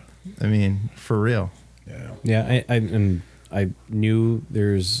 So, I mean, for real. Yeah. I knew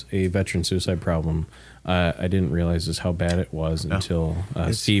there's a veteran suicide problem. I didn't realize just how bad it was until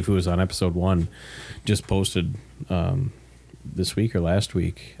Steve, who was on episode 1, just posted this week or last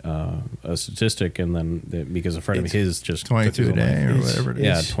week a statistic, and then because a friend of his just 22 a day or whatever it is.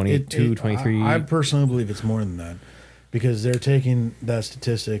 Yeah, 22, 23. I personally believe it's more than that because they're taking that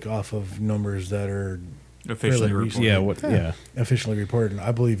statistic off of numbers that are officially reported. Officially reported.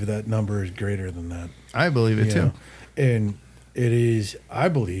 I believe that number is greater than that. I believe it too. And it is, I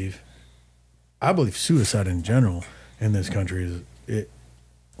believe suicide in general in this country is it.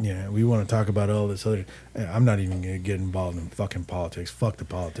 Yeah, we want to talk about all this other. I'm not even going to get involved in fucking politics. Fuck the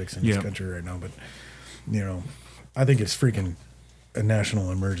politics in this country right now. But, I think it's freaking a national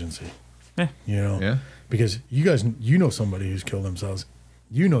emergency. Yeah. Because you guys, somebody who's killed themselves.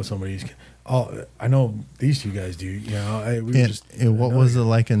 Somebody who's. I know these two guys do. What was it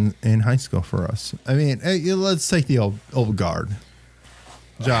like in high school for us? I mean, let's take the old guard.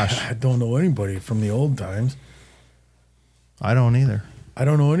 Josh. I don't know anybody from the old times. I don't either. I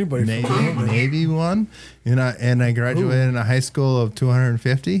don't know anybody. Maybe one. And I graduated in a high school of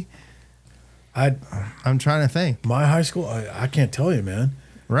 250. I'm trying to think. My high school, I can't tell you, man.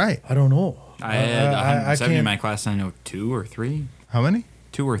 Right. I don't know. I had 170 in my class. I know 2 or 3. How many?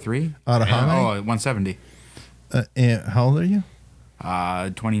 2 or 3. Out of how many? 170. And how old are you?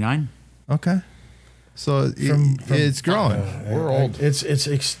 29. Okay. So it's growing. We're old. It's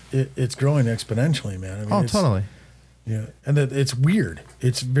growing exponentially, man. I mean, totally. Yeah, and it's weird.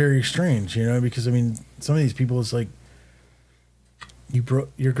 It's very strange, because I mean, some of these people, it's like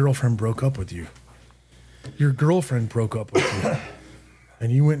your girlfriend broke up with you. Your girlfriend broke up with you,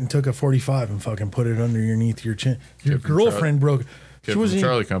 and you went and took a 45 and fucking put it underneath your chin. Your girlfriend broke. She was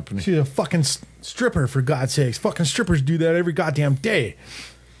Charlie Company. She's a fucking stripper, for God's sakes. Fucking strippers do that every goddamn day.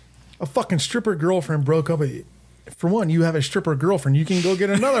 A fucking stripper girlfriend broke up with you. For one, you have a stripper girlfriend. You can go get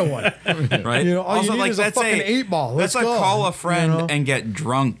another one. Right? All also, you need is a fucking 8-ball. That's a call a friend and get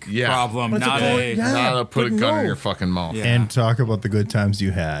drunk problem, not a put a gun in your fucking mouth. Yeah. And talk about the good times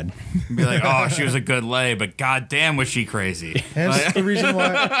you had. Be like, oh, she was a good lay, but goddamn was she crazy. And that's the reason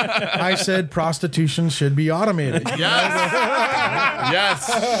why I said prostitution should be automated. Yes.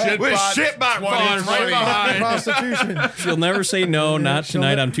 Shitbot falling right behind. Prostitution. She'll never say no, not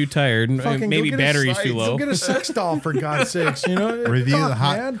tonight, I'm too tired. Maybe battery's too low. Go get a sex doll, for God's sakes. Review the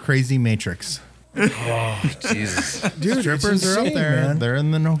hot, crazy Matrix. Oh, Jesus. Dude, strippers are up there. Man. They're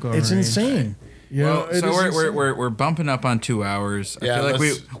in the no-go It's range. insane. So we're bumping up on 2 hours. I feel like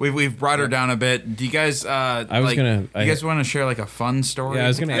we've brought her down a bit. Do you guys? You guys want to share like a fun story? Yeah, I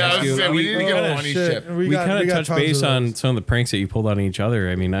was gonna ask you. We need to get a funny shit. We kind of touched base on some of the pranks that you pulled on each other.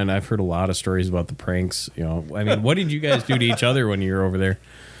 I mean, and I've heard a lot of stories about the pranks. You know, I mean, what did you guys do to each other when you were over there?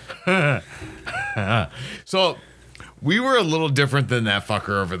 So we were a little different than that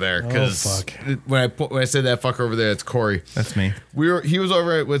fucker over there because when I said that fucker over there, it's Corey. That's me. He was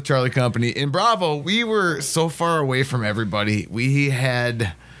over with Charlie Company in Bravo. We were so far away from everybody. We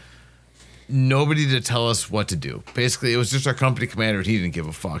had nobody to tell us what to do. Basically, it was just our company commander. He didn't give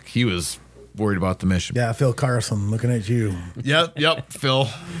a fuck. He was worried about the mission. Yeah, Phil Carlson, looking at you. Yep, Phil.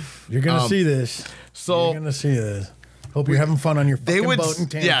 You're gonna see this. You're gonna see this. Hope you're having fun on your fucking boat in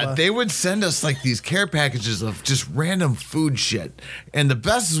Tampa. Yeah, they would send us like these care packages of just random food shit. And the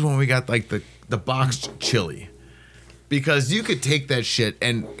best is when we got like the boxed chili. Because you could take that shit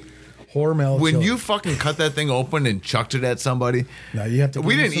and Hormel when chili. you fucking cut that thing open and chucked it at somebody. No, you have to.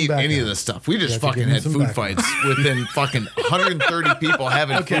 We didn't eat any of this stuff. We just fucking had food fights within fucking 130 people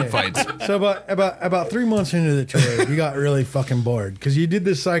having food fights. So about 3 months into the trailer, we got really fucking bored because you did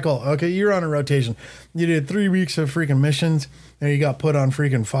this cycle. Okay, you're on a rotation. You did 3 weeks of freaking missions, and you got put on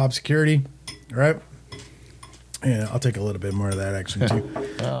freaking FOB security, right? Yeah, I'll take a little bit more of that actually too.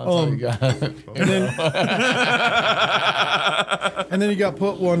 And then you got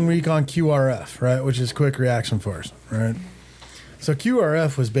put 1 week on QRF, right, which is Quick Reaction Force, right? So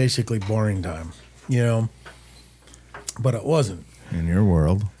QRF was basically boring time, you know, but it wasn't. In your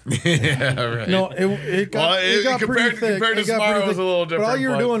world. Yeah, right. No, it got pretty thick. Compared to Smart, it was a little different. But all you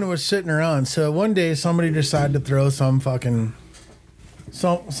were doing was sitting around. So one day somebody decided to throw some type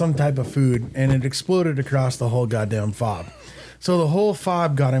of food, and it exploded across the whole goddamn FOB. So the whole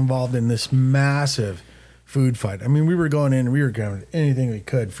FOB got involved in this massive food fight. I mean, we were going in, we were grabbing anything we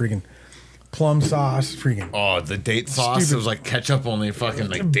could, freaking plum sauce, freaking. Oh, the date sauce. It was like ketchup, only fucking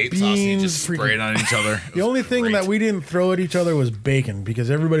like date sauce. You just spray it on each other. The only thing that we didn't throw at each other was bacon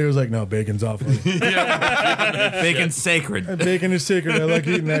because everybody was like, no, bacon's off. Bacon's sacred. Bacon is sacred. I like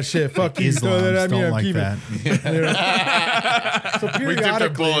eating that shit. Fuck you. Throw that at me. I'm keeping it. So we dipped our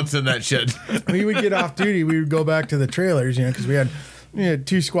bullets in that shit. We would get off duty. We would go back to the trailers, you know, because we had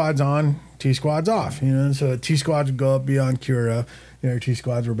 2 squads on, 2 squads off, you know. So 2 squads would go up beyond Cura. 2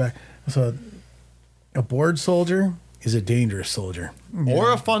 squads were back. So a bored soldier is a dangerous soldier.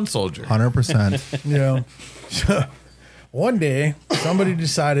 Or a fun soldier. 100%. You know. So one day, somebody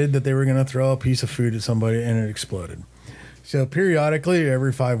decided that they were going to throw a piece of food at somebody and it exploded. So periodically,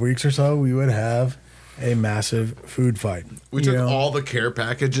 every 5 weeks or so, we would have a massive food fight. We took all the care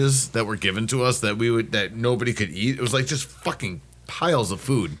packages that were given to us that nobody could eat. It was like just fucking piles of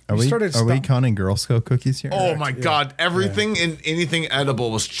food. Are we counting Girl Scout cookies here? Oh my God. Everything and anything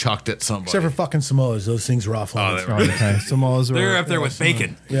edible was chucked at somebody. Except for fucking Samoas. Those things were off limits. Okay. Samoas were... They're up there with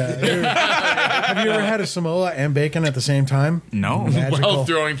bacon. Yeah. Have you ever had a Samoa and bacon at the same time? No. While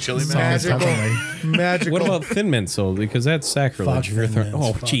throwing chili Magical. What about Thin Mints, though? Because that's sacrilege.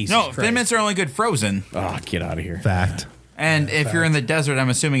 Jeez. No, Thin Mints are only good frozen. Oh, get out of here. Fact. And if you're in the desert, I'm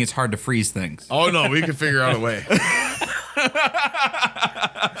assuming it's hard to freeze things. Oh, no. We could figure out a way.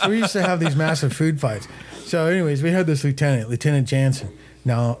 So we used to have these massive food fights. So anyways, we had this Lieutenant Jansen,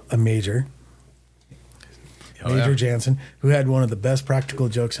 now a major. Major Jansen, who had one of the best practical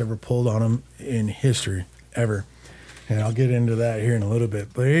jokes ever pulled on him in history, ever. And I'll get into that here in a little bit.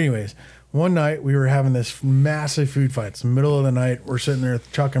 But anyways, one night we were having this massive food fight. It's the middle of the night. We're sitting there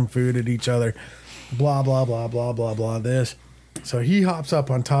chucking food at each other. Blah, blah, blah, blah, blah, blah, this. So he hops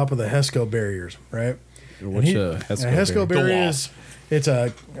up on top of the HESCO barriers, right? What's a HESCO barrier? It's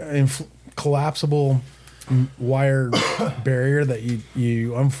a collapsible wire barrier that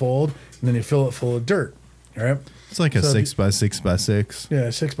you unfold and then you fill it full of dirt. All right. It's like a 6x6x6. Yeah,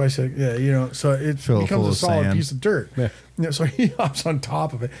 6x6. Yeah, you know, so it becomes a solid piece of dirt. Yeah. So he hops on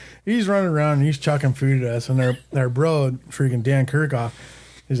top of it. He's running around and he's chucking food at us. And our bro, freaking Dan Kirchhoff,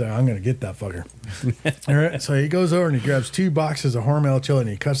 he's like, I'm going to get that fucker. All right. So he goes over and he grabs 2 boxes of Hormel chili and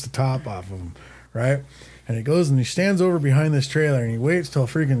he cuts the top off of them. Right. And he goes and he stands over behind this trailer and he waits till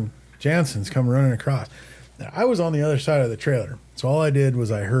freaking Jansen's come running across. Now, I was on the other side of the trailer. So all I did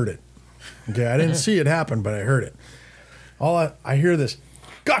was I heard it. Okay, I didn't see it happen, but I heard it. I hear this,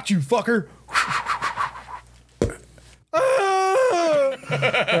 got you, fucker.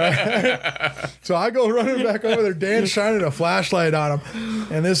 So I go running back over there. Dan's shining a flashlight on him,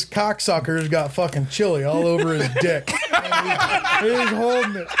 and this cocksucker's got fucking chili all over his dick. He's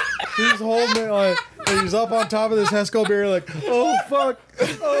holding it. He's holding it like he's up on top of this Hesco beer, like, oh fuck.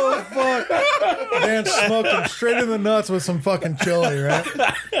 Dan smoked him straight in the nuts with some fucking chili, right?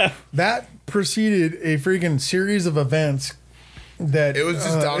 That preceded a freaking series of events that it was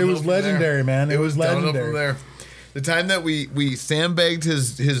just it was legendary, there. Man. It was legendary. From there. The time that we sandbagged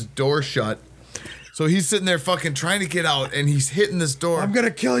his door shut. So he's sitting there fucking trying to get out, and he's hitting this door. I'm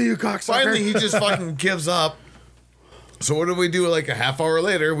gonna kill you, cocksucker. Finally, he just fucking gives up. So what do we do? Like a half hour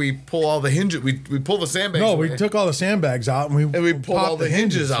later, we pull all the hinges. We pull the sandbags. No, away. we took all the sandbags out and we pulled all the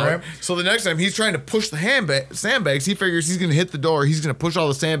hinges out. Right? So the next time he's trying to push the sandbags, he figures he's going to hit the door. He's going to push all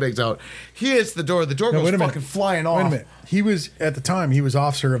the sandbags out. He hits the door. The door goes fucking flying off. Wait a minute. He was at the time. He was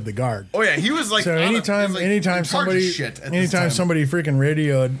officer of the guard. Oh yeah, he was like. So anytime somebody freaking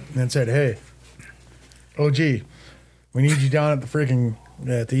radioed and said, "Hey, OG, we need you down at the freaking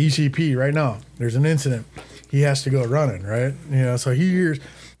at the ECP right now. There's an incident." He has to go running, right? You know, so he hears,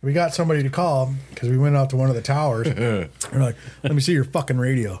 we got somebody to call because we went out to one of the towers. We're like, let me see your fucking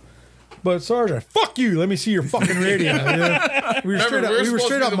radio. But Sergeant, fuck you. Let me see your fucking radio. You know? We were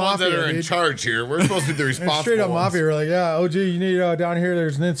straight up mafia. That are in charge here. We're supposed to be the responsible straight up ones. mafia. We're like, yeah, OG, you need down here.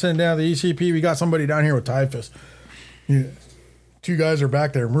 There's an incident down at the ECP. We got somebody down here with typhus. Two guys are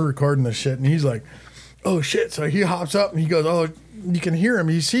back there and we're recording this shit. And he's like, oh shit. So he hops up and he goes, oh, you can hear him.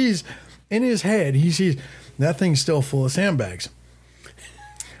 He sees in his head, he sees that thing's still full of sandbags.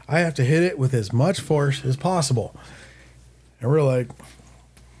 I have to hit it with as much force as possible. And we're like,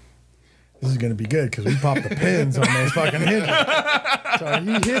 this is going to be good because we popped the pins on those fucking hinges. So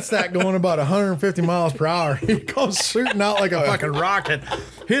he hits that going about 150 miles per hour. He comes shooting out like a fucking rocket,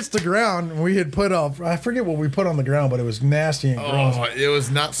 hits the ground. And we had put off, I forget what we put on the ground, but it was nasty and gross. Oh, it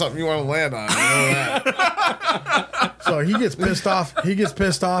was not something you want to land on. I know that. So he gets pissed off. He gets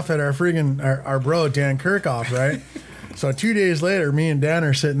pissed off at our freaking our bro Dan Kirchhoff, right? So 2 days later, me and Dan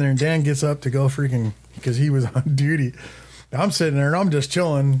are sitting there, and Dan gets up to go freaking because he was on duty. I'm sitting there and I'm just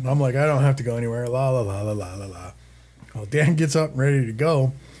chilling. I'm like, I don't have to go anywhere. La la la la la la la. Well, Dan gets up and ready to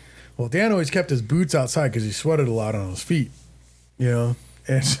go. Well, Dan always kept his boots outside because he sweated a lot on his feet, you know.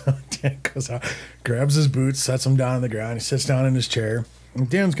 And so Dan goes out, grabs his boots, sets them down on the ground. He sits down in his chair. And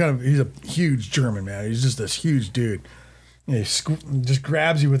Dan's he's a huge German man. He's just this huge dude. And he just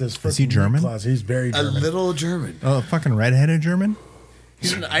grabs you with his Is he German? claws. He's very German. A little German. Oh, fucking redheaded German?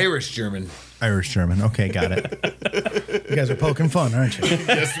 He's an Irish German. Irish German. Okay, got it. You guys are poking fun, aren't you?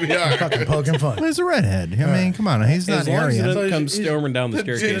 Yes, we are. Fucking poking fun. Well, he's a redhead. I mean, come on. He's not As long as he Aryan. doesn't come storming down the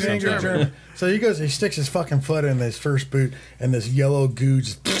staircase. He's angry German. So he goes, he sticks his fucking foot in his first boot, and this yellow goo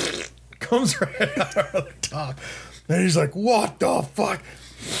just comes right out of the top. And he's like, what the fuck?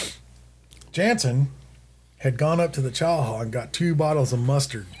 Jansen had gone up to the chow hall and got 2 bottles of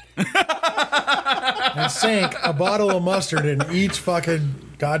mustard. And sank a bottle of mustard in each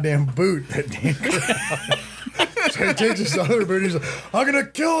fucking goddamn boot that Dan grabbed. So he takes his other boot. He's like, I'm going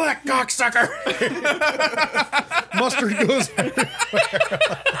to kill that cocksucker. Mustard goes everywhere.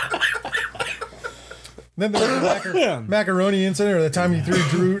 Then the macaroni incident, or the time you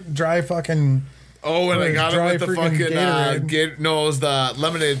threw dry fucking... Oh, when I got him with the fucking... Gatorade. No, it was the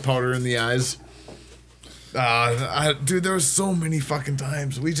lemonade powder in the eyes. Dude, there was so many fucking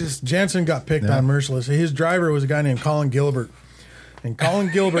times. Jansen got picked on mercilessly. His driver was a guy named Colin Gilbert. And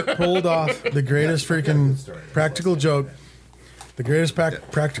Colin Gilbert pulled off the greatest freaking practical joke. The greatest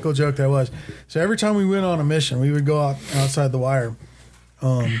practical joke that was. So every time we went on a mission, we would go outside the wire.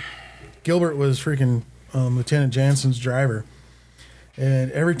 Gilbert was freaking Lieutenant Jansen's driver.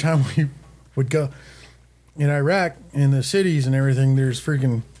 And every time we would go in Iraq, in the cities and everything, there's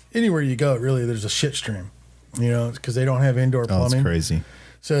freaking... Anywhere you go, really, there's a shit stream. You know, because they don't have indoor plumbing. Oh, that's crazy.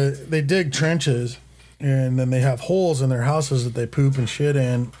 So they dig trenches, and then they have holes in their houses that they poop and shit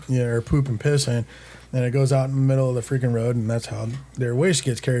in, or poop and piss in, and it goes out in the middle of the freaking road, and that's how their waste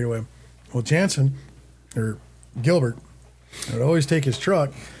gets carried away. Well, Jansen, or Gilbert, would always take his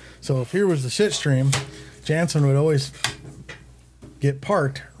truck. So if here was the shit stream, Jansen would always get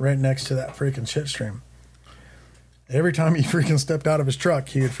parked right next to that freaking shit stream. Every time he freaking stepped out of his truck,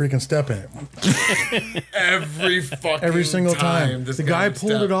 he would freaking step in it. Every single time. The guy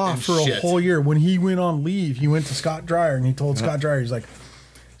pulled it off for a whole year. When he went on leave, he went to Scott Dreyer and he told Scott Dreyer, he's like,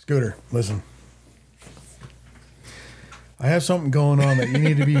 Scooter, listen, I have something going on that you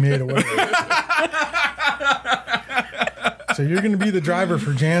need to be made aware of. So you're going to be the driver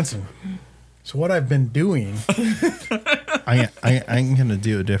for Jansen. So what I've been doing... I'm going to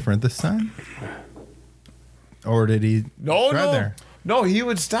do it different this time. Or did he drive there? No, he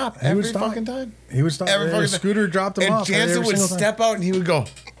would stop fucking time. He would stop. Every fucking time. Scooter dropped him off. And Jansen would step out and he would go,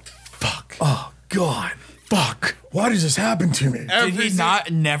 fuck. Oh, God. Fuck. why does this happen to me? Did he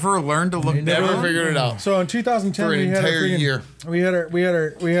never learn to look? Never figured it out. So in 2010, For an entire year. We had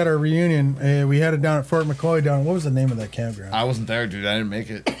our reunion. We had it down at Fort McCoy. What was the name of that campground? I wasn't there, dude. I didn't make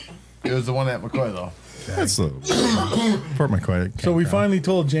it. It was the one at McCoy, though. That's the Fort McCoy. So we finally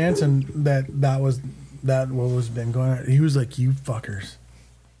told Jansen that was what was been going on. He was like, "You fuckers."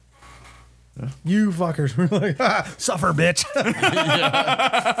 Yeah. You fuckers. We're like, suffer, bitch.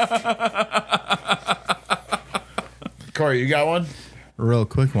 Corey, you got one? A real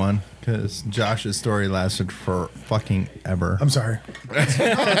quick one, because Josh's story lasted for fucking ever. I'm sorry.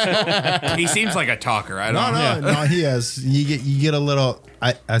 He seems like a talker. I don't know. No, he has. You get a little.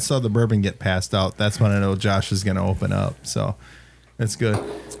 I saw the bourbon get passed out. That's when I know Josh is going to open up. So it's good.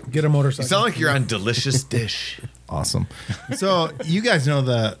 Get a motorcycle. You sound like you're on Delicious Dish. Awesome. So you guys know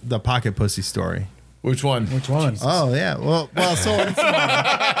the pocket pussy story. Which one? Which one? Oh yeah. Well. So it's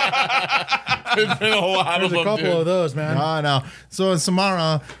There's been a lot There's of a couple of those, man. no. So in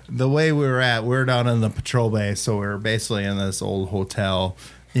Samara, the way we're down in the patrol base. So we're basically in this old hotel.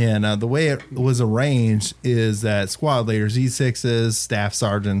 And the way it was arranged is that squad leaders, E6s, staff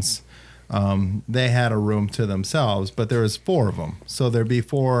sergeants, they had a room to themselves, but there was 4 of them. So there'd be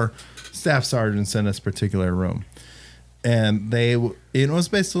 4 staff sergeants in this particular room. And it was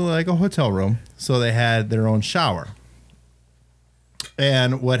basically like a hotel room. So they had their own shower.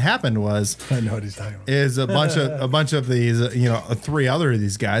 And what happened was, I know what he's talking about. Is a bunch of these, 3 other of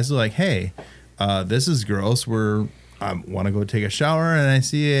these guys are like, hey, this is gross. I want to go take a shower and I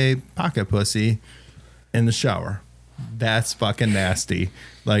see a pocket pussy in the shower. That's fucking nasty.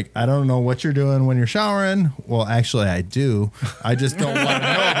 Like, I don't know what you're doing when you're showering. Well, actually, I do. I just don't want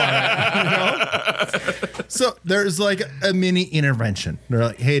to know about it. So there's like a mini intervention. They're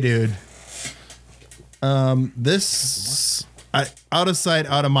like, hey, dude, this out of sight,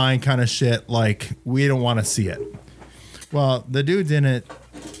 out of mind kind of shit. Like, we don't want to see it. Well, the dude didn't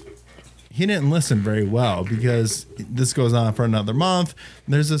listen very well because this goes on for another month.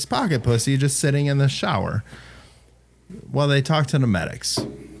 There's this pocket pussy just sitting in the shower. Well, they talk to the medics.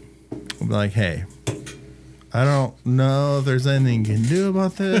 We'll be like, hey, I don't know if there's anything you can do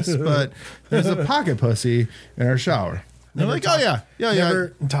about this, but there's a pocket pussy in our shower. They're like, oh yeah. Never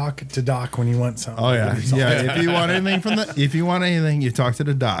talk to Doc when you want something. Oh yeah. If you want anything, you talk to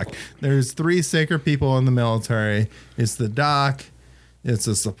the doc. There's 3 sacred people in the military. It's the doc, it's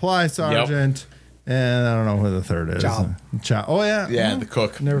a supply sergeant, and I don't know who the third is. Chow. Oh yeah. Yeah, the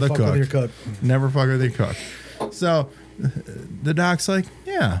cook. Never fuck with your cook. Never fuck with your cook. So the doc's like,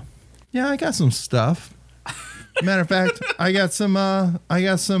 yeah, I got some stuff. Matter of fact, I got some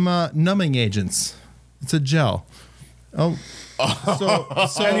numbing agents. It's a gel. So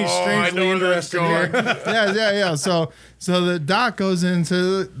And he's strangely interested here. Yeah. So the doc goes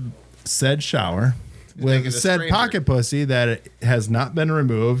into said shower with said pocket pussy that it has not been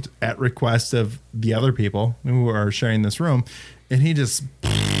removed at request of the other people who are sharing this room, and he just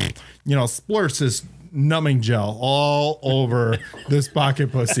splurts this numbing gel all over this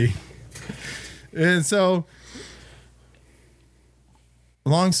pocket pussy. And so,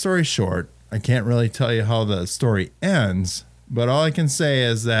 long story short, I can't really tell you how the story ends, but all I can say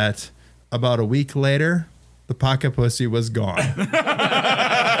is that about a week later, the pocket pussy was gone.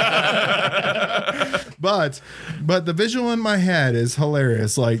 But the visual in my head is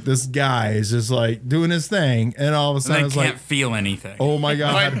hilarious. Like, this guy is just like doing his thing, and all of a sudden I it's can't like, feel anything. oh my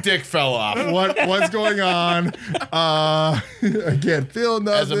god, My dick fell off. what's going on? I can't feel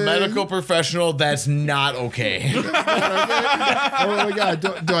nothing. As a medical professional, that's not okay. Oh my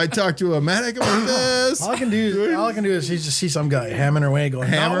god, do I talk to a medic about this? All I can do is just see some guy hammering away, going,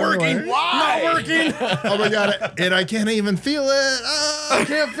 not working. Why? Not working. Oh my god, and I can't even feel it. I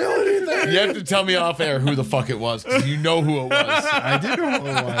can't feel anything. You have to tell me off air who the fuck it was, because you know who it was. I do know who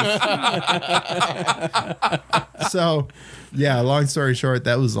it was. So, yeah, long story short,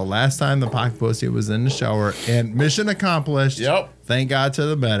 that was the last time the pocket pussy was in the shower, and mission accomplished. Yep. Thank God to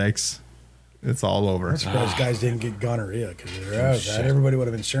the medics. It's all over. I'm surprised guys didn't get gonorrhea, because if there was that, everybody would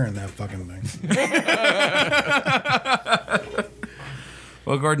have been sharing that fucking thing.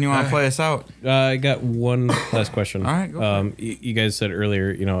 Well, Gordon, you want to play us out? I got one last question. All right, go for it. You guys said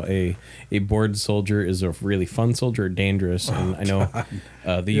earlier, a bored soldier is a really fun soldier or dangerous, and I know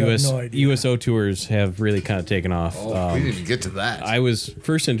the USO tours have really kind of taken off. We didn't even get to that. I was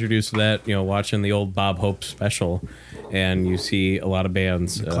first introduced to that, watching the old Bob Hope special, and you see a lot of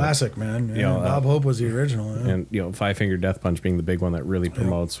bands. Classic, man. Yeah, Bob Hope was the original. Yeah. And Five Finger Death Punch being the big one that really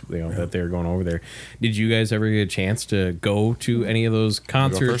promotes that they're going over there. Did you guys ever get a chance to go to any of those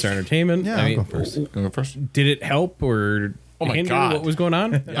concerts or entertainment? Yeah, I'll go first. Did it help, or Oh my Andrew, God. what was going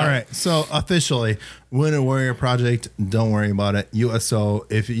on? All right. So officially, Wounded Warrior Project, don't worry about it. USO,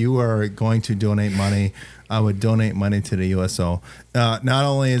 if you are going to donate money, I would donate money to the USO. Not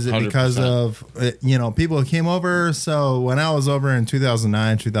only is it because 100%. of, people who came over. So when I was over in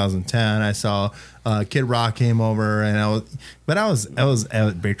 2009, 2010, I saw Kid Rock came over, and I was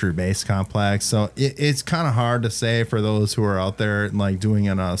at Victory Base Complex. So it's kind of hard to say for those who are out there like doing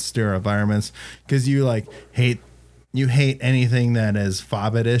in austere environments, because you hate anything that is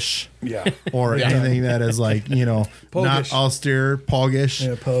fobbitish, or anything that is like not austere, poggish.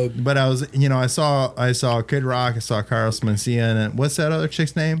 Yeah, pogue. But I saw Kid Rock, I saw Carlos Mencia, and what's that other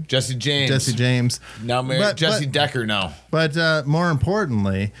chick's name? Jesse James. Jesse James. Now married Jesse Decker now. But more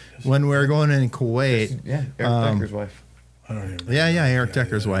importantly, when we were going in Kuwait, Eric Decker's wife. Eric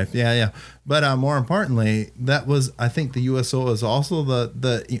Decker's wife. Yeah. But more importantly, that was, I think the USO is also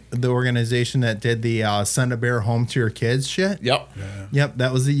the organization that did the send a bear home to your kids shit. Yep. Yep,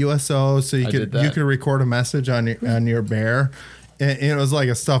 that was the USO. So you could record a message on your bear, and it was like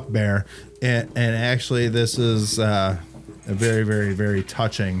a stuffed bear. And actually, this is very, very, very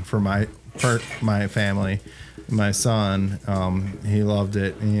touching for my family. My son, he loved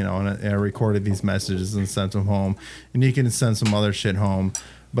it, and I recorded these messages and sent them home, and you can send some other shit home.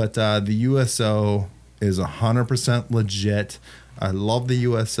 But the USO is 100% legit. I love the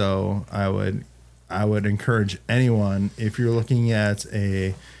USO. I would encourage anyone, if you're looking at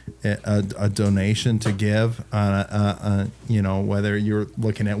a donation to give on whether you're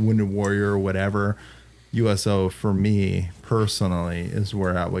looking at Wounded Warrior or whatever, USO for me personally is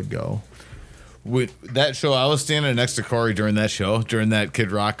where I would go. With that show, I was standing next to Corey during that show, during that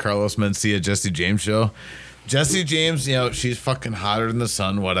Kid Rock, Carlos Mencia, Jesse James show. Jesse James, she's fucking hotter than the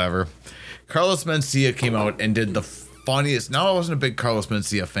sun, whatever. Carlos Mencia came out and did the funniest. Now, I wasn't a big Carlos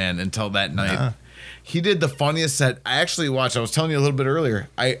Mencia fan until that night. Nah. He did the funniest set. I actually watched, I was telling you a little bit earlier,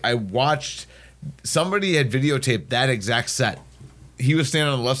 I watched, somebody had videotaped that exact set. He was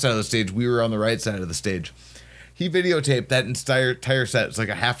standing on the left side of the stage. We were on the right side of the stage. He videotaped that entire set. It's like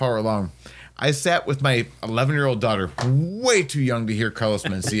a half hour long. I sat with my 11-year-old daughter, way too young to hear Carlos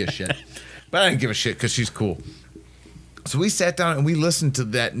Mencia shit. But I didn't give a shit because she's cool. So we sat down and we listened to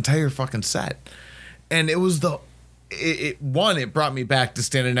that entire fucking set. And it was it brought me back to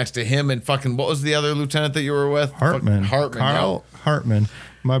standing next to him and fucking, what was the other lieutenant that you were with? Hartman. Carl Hartman,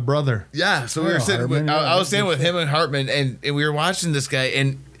 my brother. Yeah, so we were sitting, I was standing with him and Hartman, and we were watching this guy,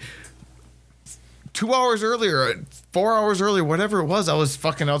 and 2 hours earlier, 4 hours earlier, whatever it was, I was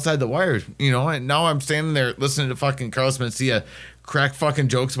fucking outside the wires, and now I'm standing there listening to fucking Carlos Mencia crack fucking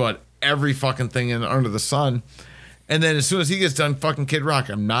jokes about every fucking thing under the sun. And then as soon as he gets done fucking Kid Rock,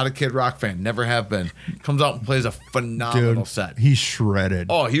 I'm not a Kid Rock fan, never have been. Comes out and plays a phenomenal set. He's shredded.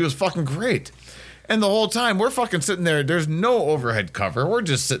 Oh, he was fucking great. And the whole time, we're fucking sitting there, there's no overhead cover. We're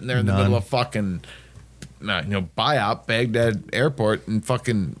just sitting there in the middle of fucking BIOP, Baghdad Airport, and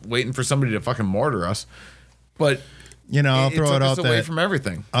fucking waiting for somebody to fucking mortar us. But I'll throw it out away from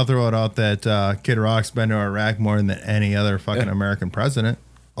everything. I'll throw it out that Kid Rock's been to Iraq more than any other fucking American president.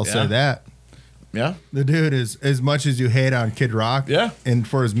 I'll say that. Yeah, the dude is, as much as you hate on Kid Rock, and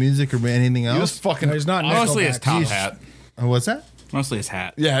for his music or anything else, he was fucking. He's not mostly his top hat. What's that? Mostly his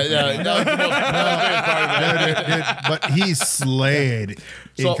hat. Yeah. But he slayed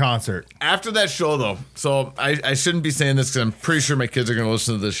in concert. After that show, though, so I shouldn't be saying this because I'm pretty sure my kids are going to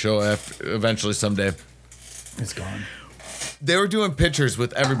listen to this show eventually someday. It's gone. They were doing pictures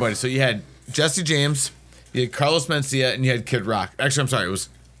with everybody. So you had Jesse James, you had Carlos Mencia, and you had Kid Rock. Actually, I'm sorry, it was.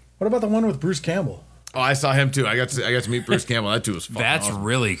 What about the one with Bruce Campbell? Oh, I saw him too. I got to meet Bruce Campbell. That dude was fucking awesome.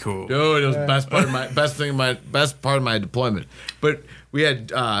 Really cool. Dude, it was best part of my deployment. But we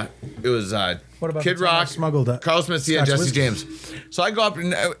had it was Kid Rock, Carlos Mencia, Jesse James. So I go up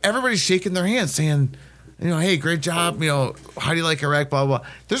and everybody's shaking their hands, saying, hey, great job. How do you like Iraq? Blah, blah, blah.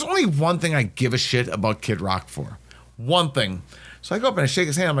 There's only one thing I give a shit about Kid Rock for. One thing. So I go up and I shake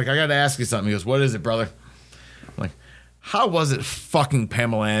his hand. I'm like, I got to ask you something. He goes, what is it, brother? I'm like, how was it fucking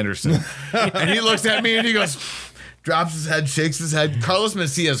Pamela Anderson? And he looks at me and he goes, drops his head, shakes his head. Carlos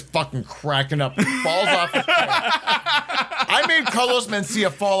Mencia is fucking cracking up, falls off his chair. I made Carlos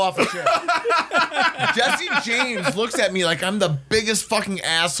Mencia fall off a chair. Jesse James looks at me like I'm the biggest fucking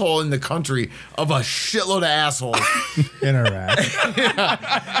asshole in the country of a shitload of assholes. In Iraq.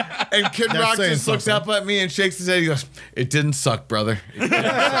 And Kid Rock just looks up at me and shakes his head. He goes, "It didn't suck, brother." I'm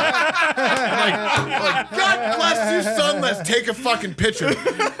like, God bless you, son. Let's take a fucking picture.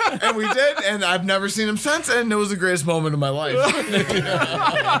 And we did, and I've never seen him since, and it was the greatest moment of my life.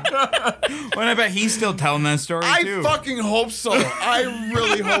 Well, I bet he's still telling that story too. I fucking hope so. I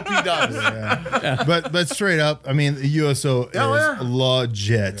really hope he does. Yeah. But straight up, I mean, the USO is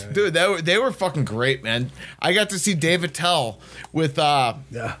legit. Dude, they were fucking great, man. I got to see Dave Attell with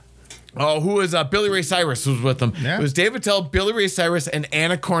who was Billy Ray Cyrus was with them. Yeah. It was Dave Attell, Billy Ray Cyrus, and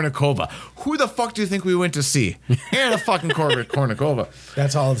Anna Kournikova. Who the fuck do you think we went to see? Anna fucking Kournikova.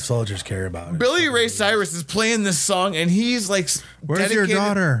 That's all the soldiers care about. Billy Ray Cyrus is playing this song, and he's like, "Where's your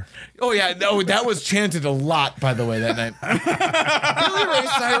daughter?" Oh yeah, no, that was chanted a lot, by the way, that night. Billy Ray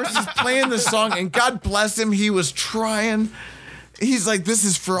Cyrus is playing this song, and God bless him, he was trying. He's like, "This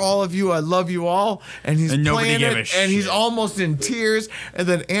is for all of you. I love you all." And he's playing it, and he's almost in tears. And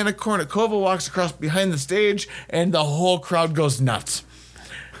then Anna Kournikova walks across behind the stage, and the whole crowd goes nuts.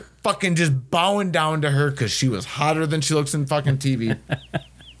 Fucking just bowing down to her because she was hotter than she looks in fucking TV.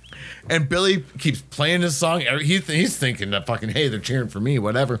 And Billy keeps playing his song. He's thinking that fucking, hey, they're cheering for me,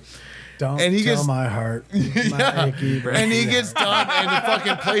 whatever. Don't tell my heart. My achy, and he gets done, and the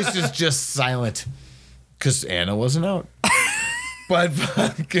fucking place is just silent because Anna wasn't out. But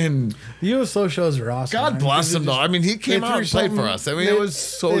fucking the USO shows are awesome. God bless him, though. I mean, he came out and played for us. I mean, it was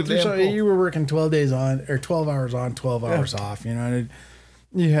so damn cool. You were working 12 days on, or 12 hours on, 12 hours off. You know, and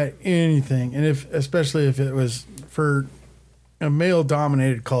you had anything, and especially if it was for a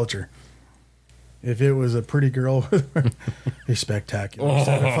male-dominated culture. If it was a pretty girl with a spectacular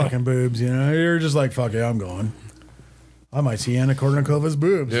set of fucking boobs, you know, you're just like, fuck it, I'm going. I might see Anna Kournikova's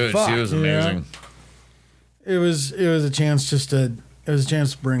boobs. Dude, she was amazing. Know? It was a chance to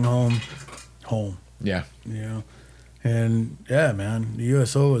bring home. Yeah. You know, and yeah, man, the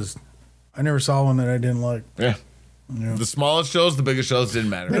USO was. I never saw one that I didn't like. Yeah. You know? The smallest shows, the biggest shows didn't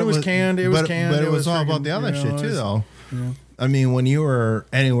matter. But it was canned. It was canned. But it was all about the other shit too, though. Yeah. I mean, when you were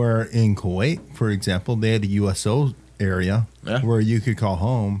anywhere in Kuwait, for example, they had a USO area where you could call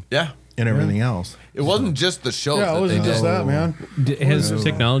home. Yeah. And everything else. It wasn't just the shows. Yeah, it wasn't just that, man. Has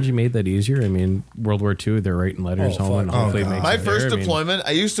technology made that easier? I mean, World War II, they're writing letters home, and hopefully it makes my it first there. deployment,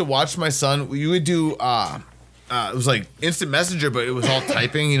 I used to watch my son. We would do, it was like instant messenger, but it was all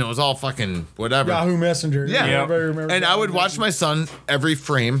typing. You know, it was all fucking whatever. Yahoo Messenger. Yeah. And I would watch my son every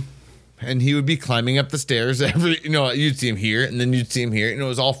frame, and he would be climbing up the stairs. You'd see him here, and then you'd see him here, and it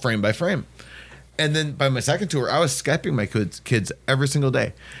was all frame by frame. And then by my second tour, I was Skyping my kids every single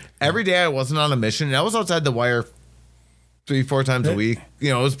day. Every day I wasn't on a mission, and I was outside the wire 3-4 times a week. You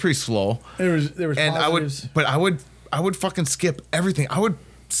know, it was pretty slow. There was and positives. I would fucking skip everything. I would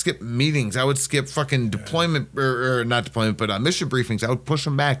skip meetings. I would skip fucking deployment or not deployment, but mission briefings. I would push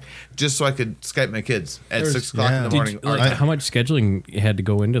them back just so I could Skype my kids at 6 o'clock in the morning. How much scheduling had to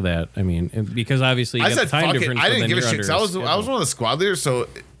go into that? I mean, because obviously you got the time difference. I didn't give a shit. I was one of the squad leaders. So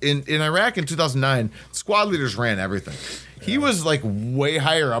in Iraq in 2009, squad leaders ran everything. He was like way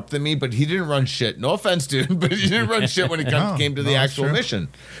higher up than me, but he didn't run shit. No offense, dude, but he didn't run shit when it came to the actual mission.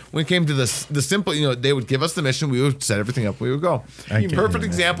 When it came to the simple, you know, they would give us the mission, we would set everything up, we would go. Perfect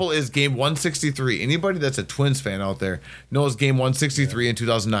example is game 163. Anybody that's a Twins fan out there knows game 163 in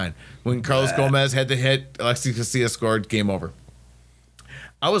 2009 when Carlos Gomez had the hit, Alexis Casilla scored, game over.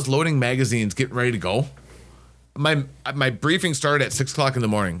 I was loading magazines, getting ready to go. My briefing started at 6 o'clock in the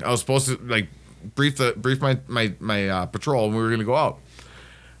morning. I was supposed to brief my patrol, and we were gonna go out.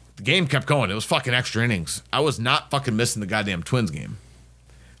 The game kept going. It was fucking extra innings. I was not fucking missing the goddamn Twins game.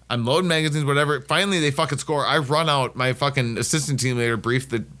 I'm loading magazines, whatever. Finally, they fucking score. I run out. My fucking assistant team leader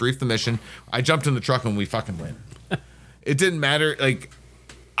briefed the mission. I jumped in the truck and we fucking win. It didn't matter. Like,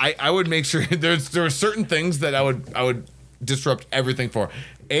 I would make sure there were certain things that I would disrupt everything for.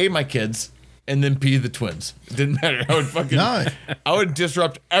 A, my kids. And then B, the Twins. It didn't matter. I would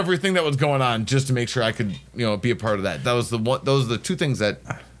disrupt everything that was going on just to make sure I could, you know, be a part of that. Those are the two things that,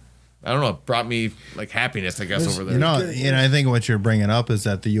 I don't know, brought me like happiness, I guess, over there. You know, and I think what you're bringing up is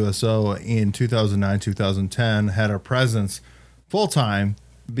that the USO in 2009, 2010 had a presence full time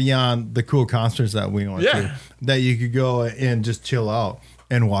beyond the cool concerts that we went to, that you could go and just chill out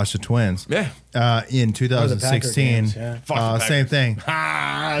and watch the Twins. Yeah. In 2016, same thing.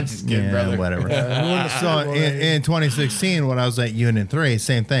 Just kidding, brother. Whatever. So in 2016, when I was at Unit 3,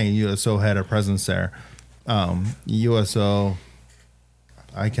 same thing. USO had a presence there. USO,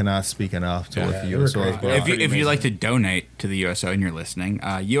 I cannot speak enough to what the USO is. If you'd like to donate to the USO and you're listening,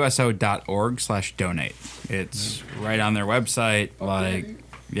 uso.org/donate. It's right on their website.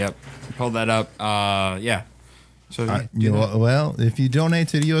 Pull that up. So well, if you donate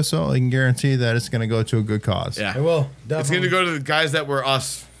to the USO, I can guarantee that it's going to go to a good cause. Yeah, it will. Definitely. It's going to go to the guys that were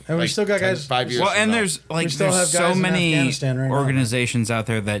us. And we still got guys 5 years. Well, and there's so many organizations out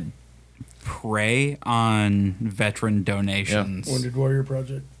there that prey on veteran donations. Yeah. Wounded Warrior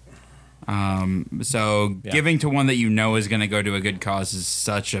Project. So giving to one that you know is going to go to a good cause is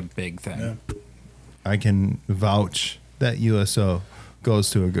such a big thing. Yeah. I can vouch that USO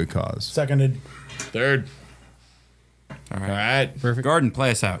goes to a good cause. Seconded. Third. All right. Perfect. Gordon, play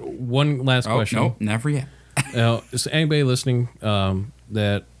us out. One last question. No, never yet. Now, is anybody listening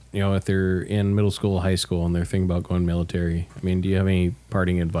that, if they're in middle school, high school, and they're thinking about going military, I mean, do you have any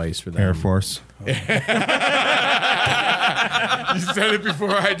parting advice for them? Air Force. You said it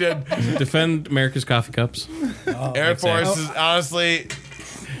before I did. Defend America's coffee cups. Air Force is honestly...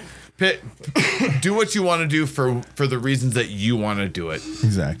 do what you want to do for the reasons that you want to do it.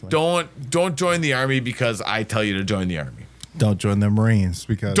 Exactly. Don't join the Army because I tell you to join the Army. Don't join the Marines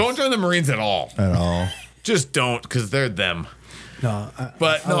because... Don't join the Marines at all. At all. Just don't, because they're them. No,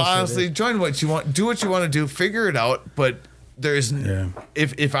 honestly, join what you want. Do what you want to do. Figure it out. But there's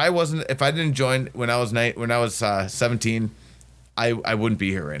if I didn't join when I was 17, I wouldn't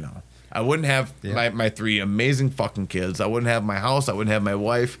be here right now. I wouldn't have my 3 amazing fucking kids. I wouldn't have my house. I wouldn't have my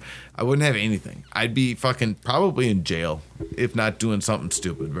wife. I wouldn't have anything. I'd be fucking probably in jail, if not doing something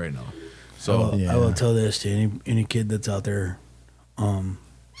stupid right now. So I will tell this to any kid that's out there. And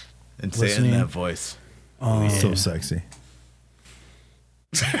say it in that voice. So sexy.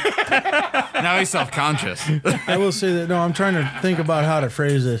 Now he's self-conscious. I will say that, I'm trying to think about how to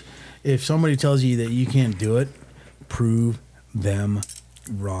phrase this. If somebody tells you that you can't do it, prove them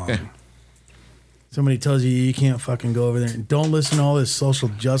wrong. Yeah. Somebody tells you can't fucking go over there. Don't listen to all this social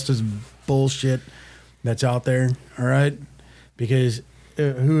justice bullshit that's out there, all right? Because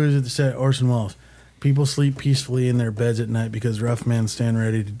who is it that said, Orson Welles? People sleep peacefully in their beds at night because rough men stand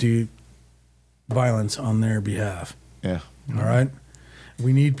ready to do violence on their behalf. Yeah. All right?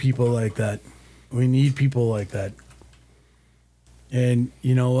 We need people like that. And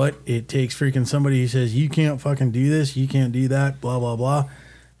you know what? It takes freaking somebody who says, you can't fucking do this, you can't do that, blah, blah, blah.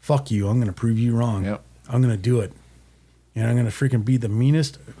 Fuck you. I'm going to prove you wrong. Yep. I'm going to do it. And I'm going to freaking be the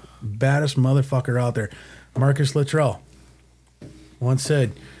meanest, baddest motherfucker out there. Marcus Luttrell once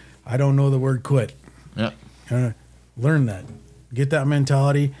said, I don't know the word quit. Yeah. Learn that. Get that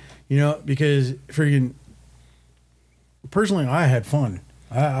mentality, because freaking, personally, I had fun.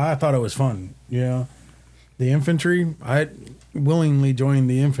 I thought it was fun, The infantry, I willingly joined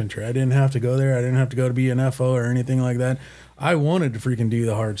the infantry. I didn't have to go there. I didn't have to go to be an FO or anything like that. I wanted to freaking do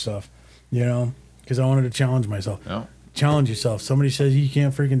the hard stuff, because I wanted to challenge myself. Yeah. Challenge yourself. Somebody says you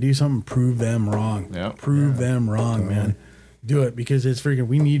can't freaking do something, prove them wrong. Yeah. Prove them wrong, man. Do it, because it's freaking,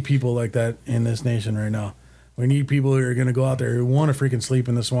 we need people like that in this nation right now. We need people who are going to go out there who want to freaking sleep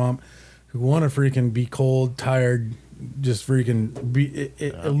in the swamp, who want to freaking be cold, tired, just freaking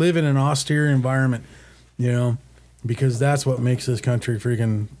live in an austere environment, because that's what makes this country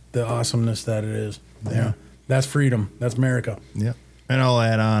freaking the awesomeness that it is. Yeah. That's freedom. That's America. Yeah. And I'll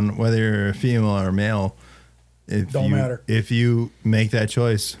add on, whether you're a female or male, Don't matter. If you make that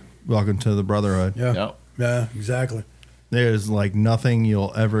choice, welcome to the brotherhood. Yeah. Yep. Yeah, exactly. There's like nothing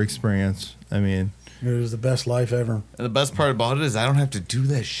you'll ever experience. I mean, it was the best life ever. And the best part about it is I don't have to do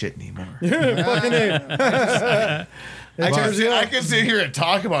that shit anymore. Yeah, fucking A. I can sit here and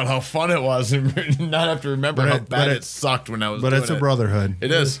talk about how fun it was and not have to remember how bad it sucked when I was doing it. But it's a brotherhood.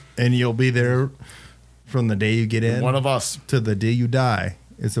 It is. And you'll be there from the day you get in. One of us. To the day you die.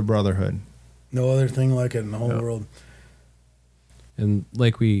 It's a brotherhood. No other thing like it in the whole world. And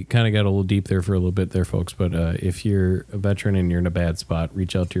like we kind of got a little deep there for a little bit there, folks. But if you're a veteran and you're in a bad spot,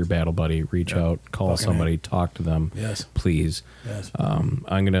 reach out to your battle buddy. Reach out, call somebody, talk to them. Yes. Please. Yes. I'm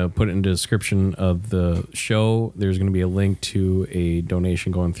going to put it in the description of the show. There's going to be a link to a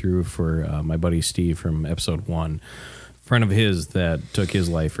donation going through for my buddy Steve from episode 1. Friend of his that took his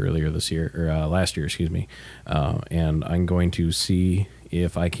life earlier this year, or last year, excuse me. And I'm going to see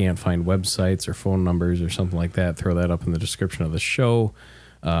if I can't find websites or phone numbers or something like that, throw that up in the description of the show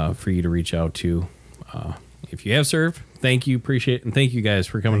for you to reach out to. If you have served, thank you, appreciate it, and thank you guys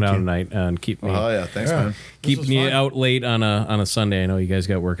for coming down tonight and keep me. Oh yeah, thanks, man. Keep me out late on a Sunday. I know you guys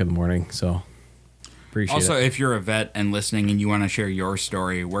got work in the morning, so appreciate it. Also, if you're a vet and listening and you want to share your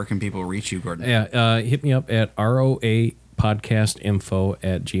story, where can people reach you, Gordon? Yeah, hit me up at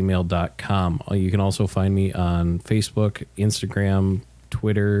roapodcastinfo@gmail.com. You can also find me on Facebook, Instagram,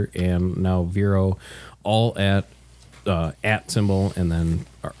 Twitter, and now Vero, all at symbol and then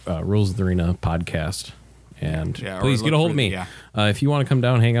Rules of the Arena podcast. And please get a hold of me. Yeah. If you want to come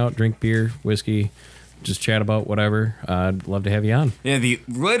down, hang out, drink beer, whiskey, just chat about whatever, I'd love to have you on. Yeah,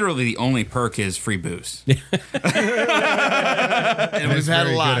 literally the only perk is free booze. And we've had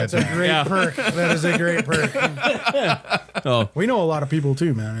a lot. That's a great perk. That is a great perk. Oh, We know a lot of people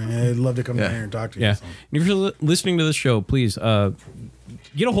too, man. I'd love to come down here and talk to you. yeah. So. If you're listening to this show, please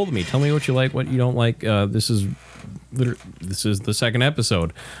get a hold of me. Tell me what you like, what you don't like. This is the second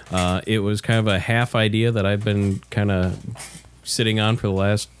episode. It was kind of a half idea that I've been kind of sitting on for the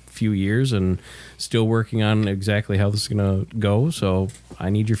last few years and still working on exactly how this is going to go. So I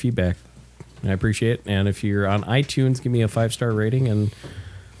need your feedback. I appreciate it. And if you're on iTunes, give me a 5-star rating, and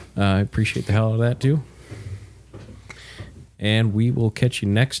I appreciate the hell out of that too. And we will catch you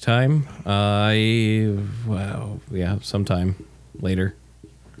next time. Sometime later.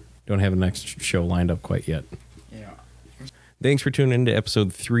 Don't have a next show lined up quite yet. Thanks for tuning in to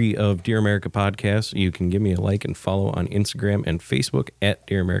episode 3 of Dear America Podcast. You can give me a like and follow on Instagram and Facebook at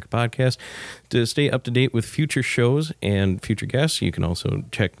Dear America Podcast. To stay up to date with future shows and future guests, you can also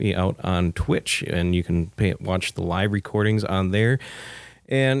check me out on Twitch, and you can watch the live recordings on there.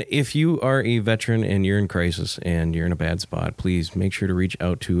 And if you are a veteran and you're in crisis and you're in a bad spot, please make sure to reach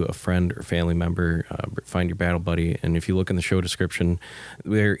out to a friend or family member, find your battle buddy. And if you look in the show description,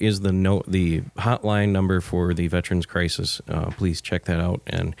 there is the hotline number for the Veterans Crisis. Please check that out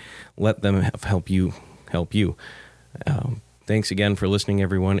and let them help you. Thanks again for listening,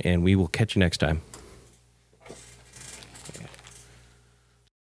 everyone, and we will catch you next time.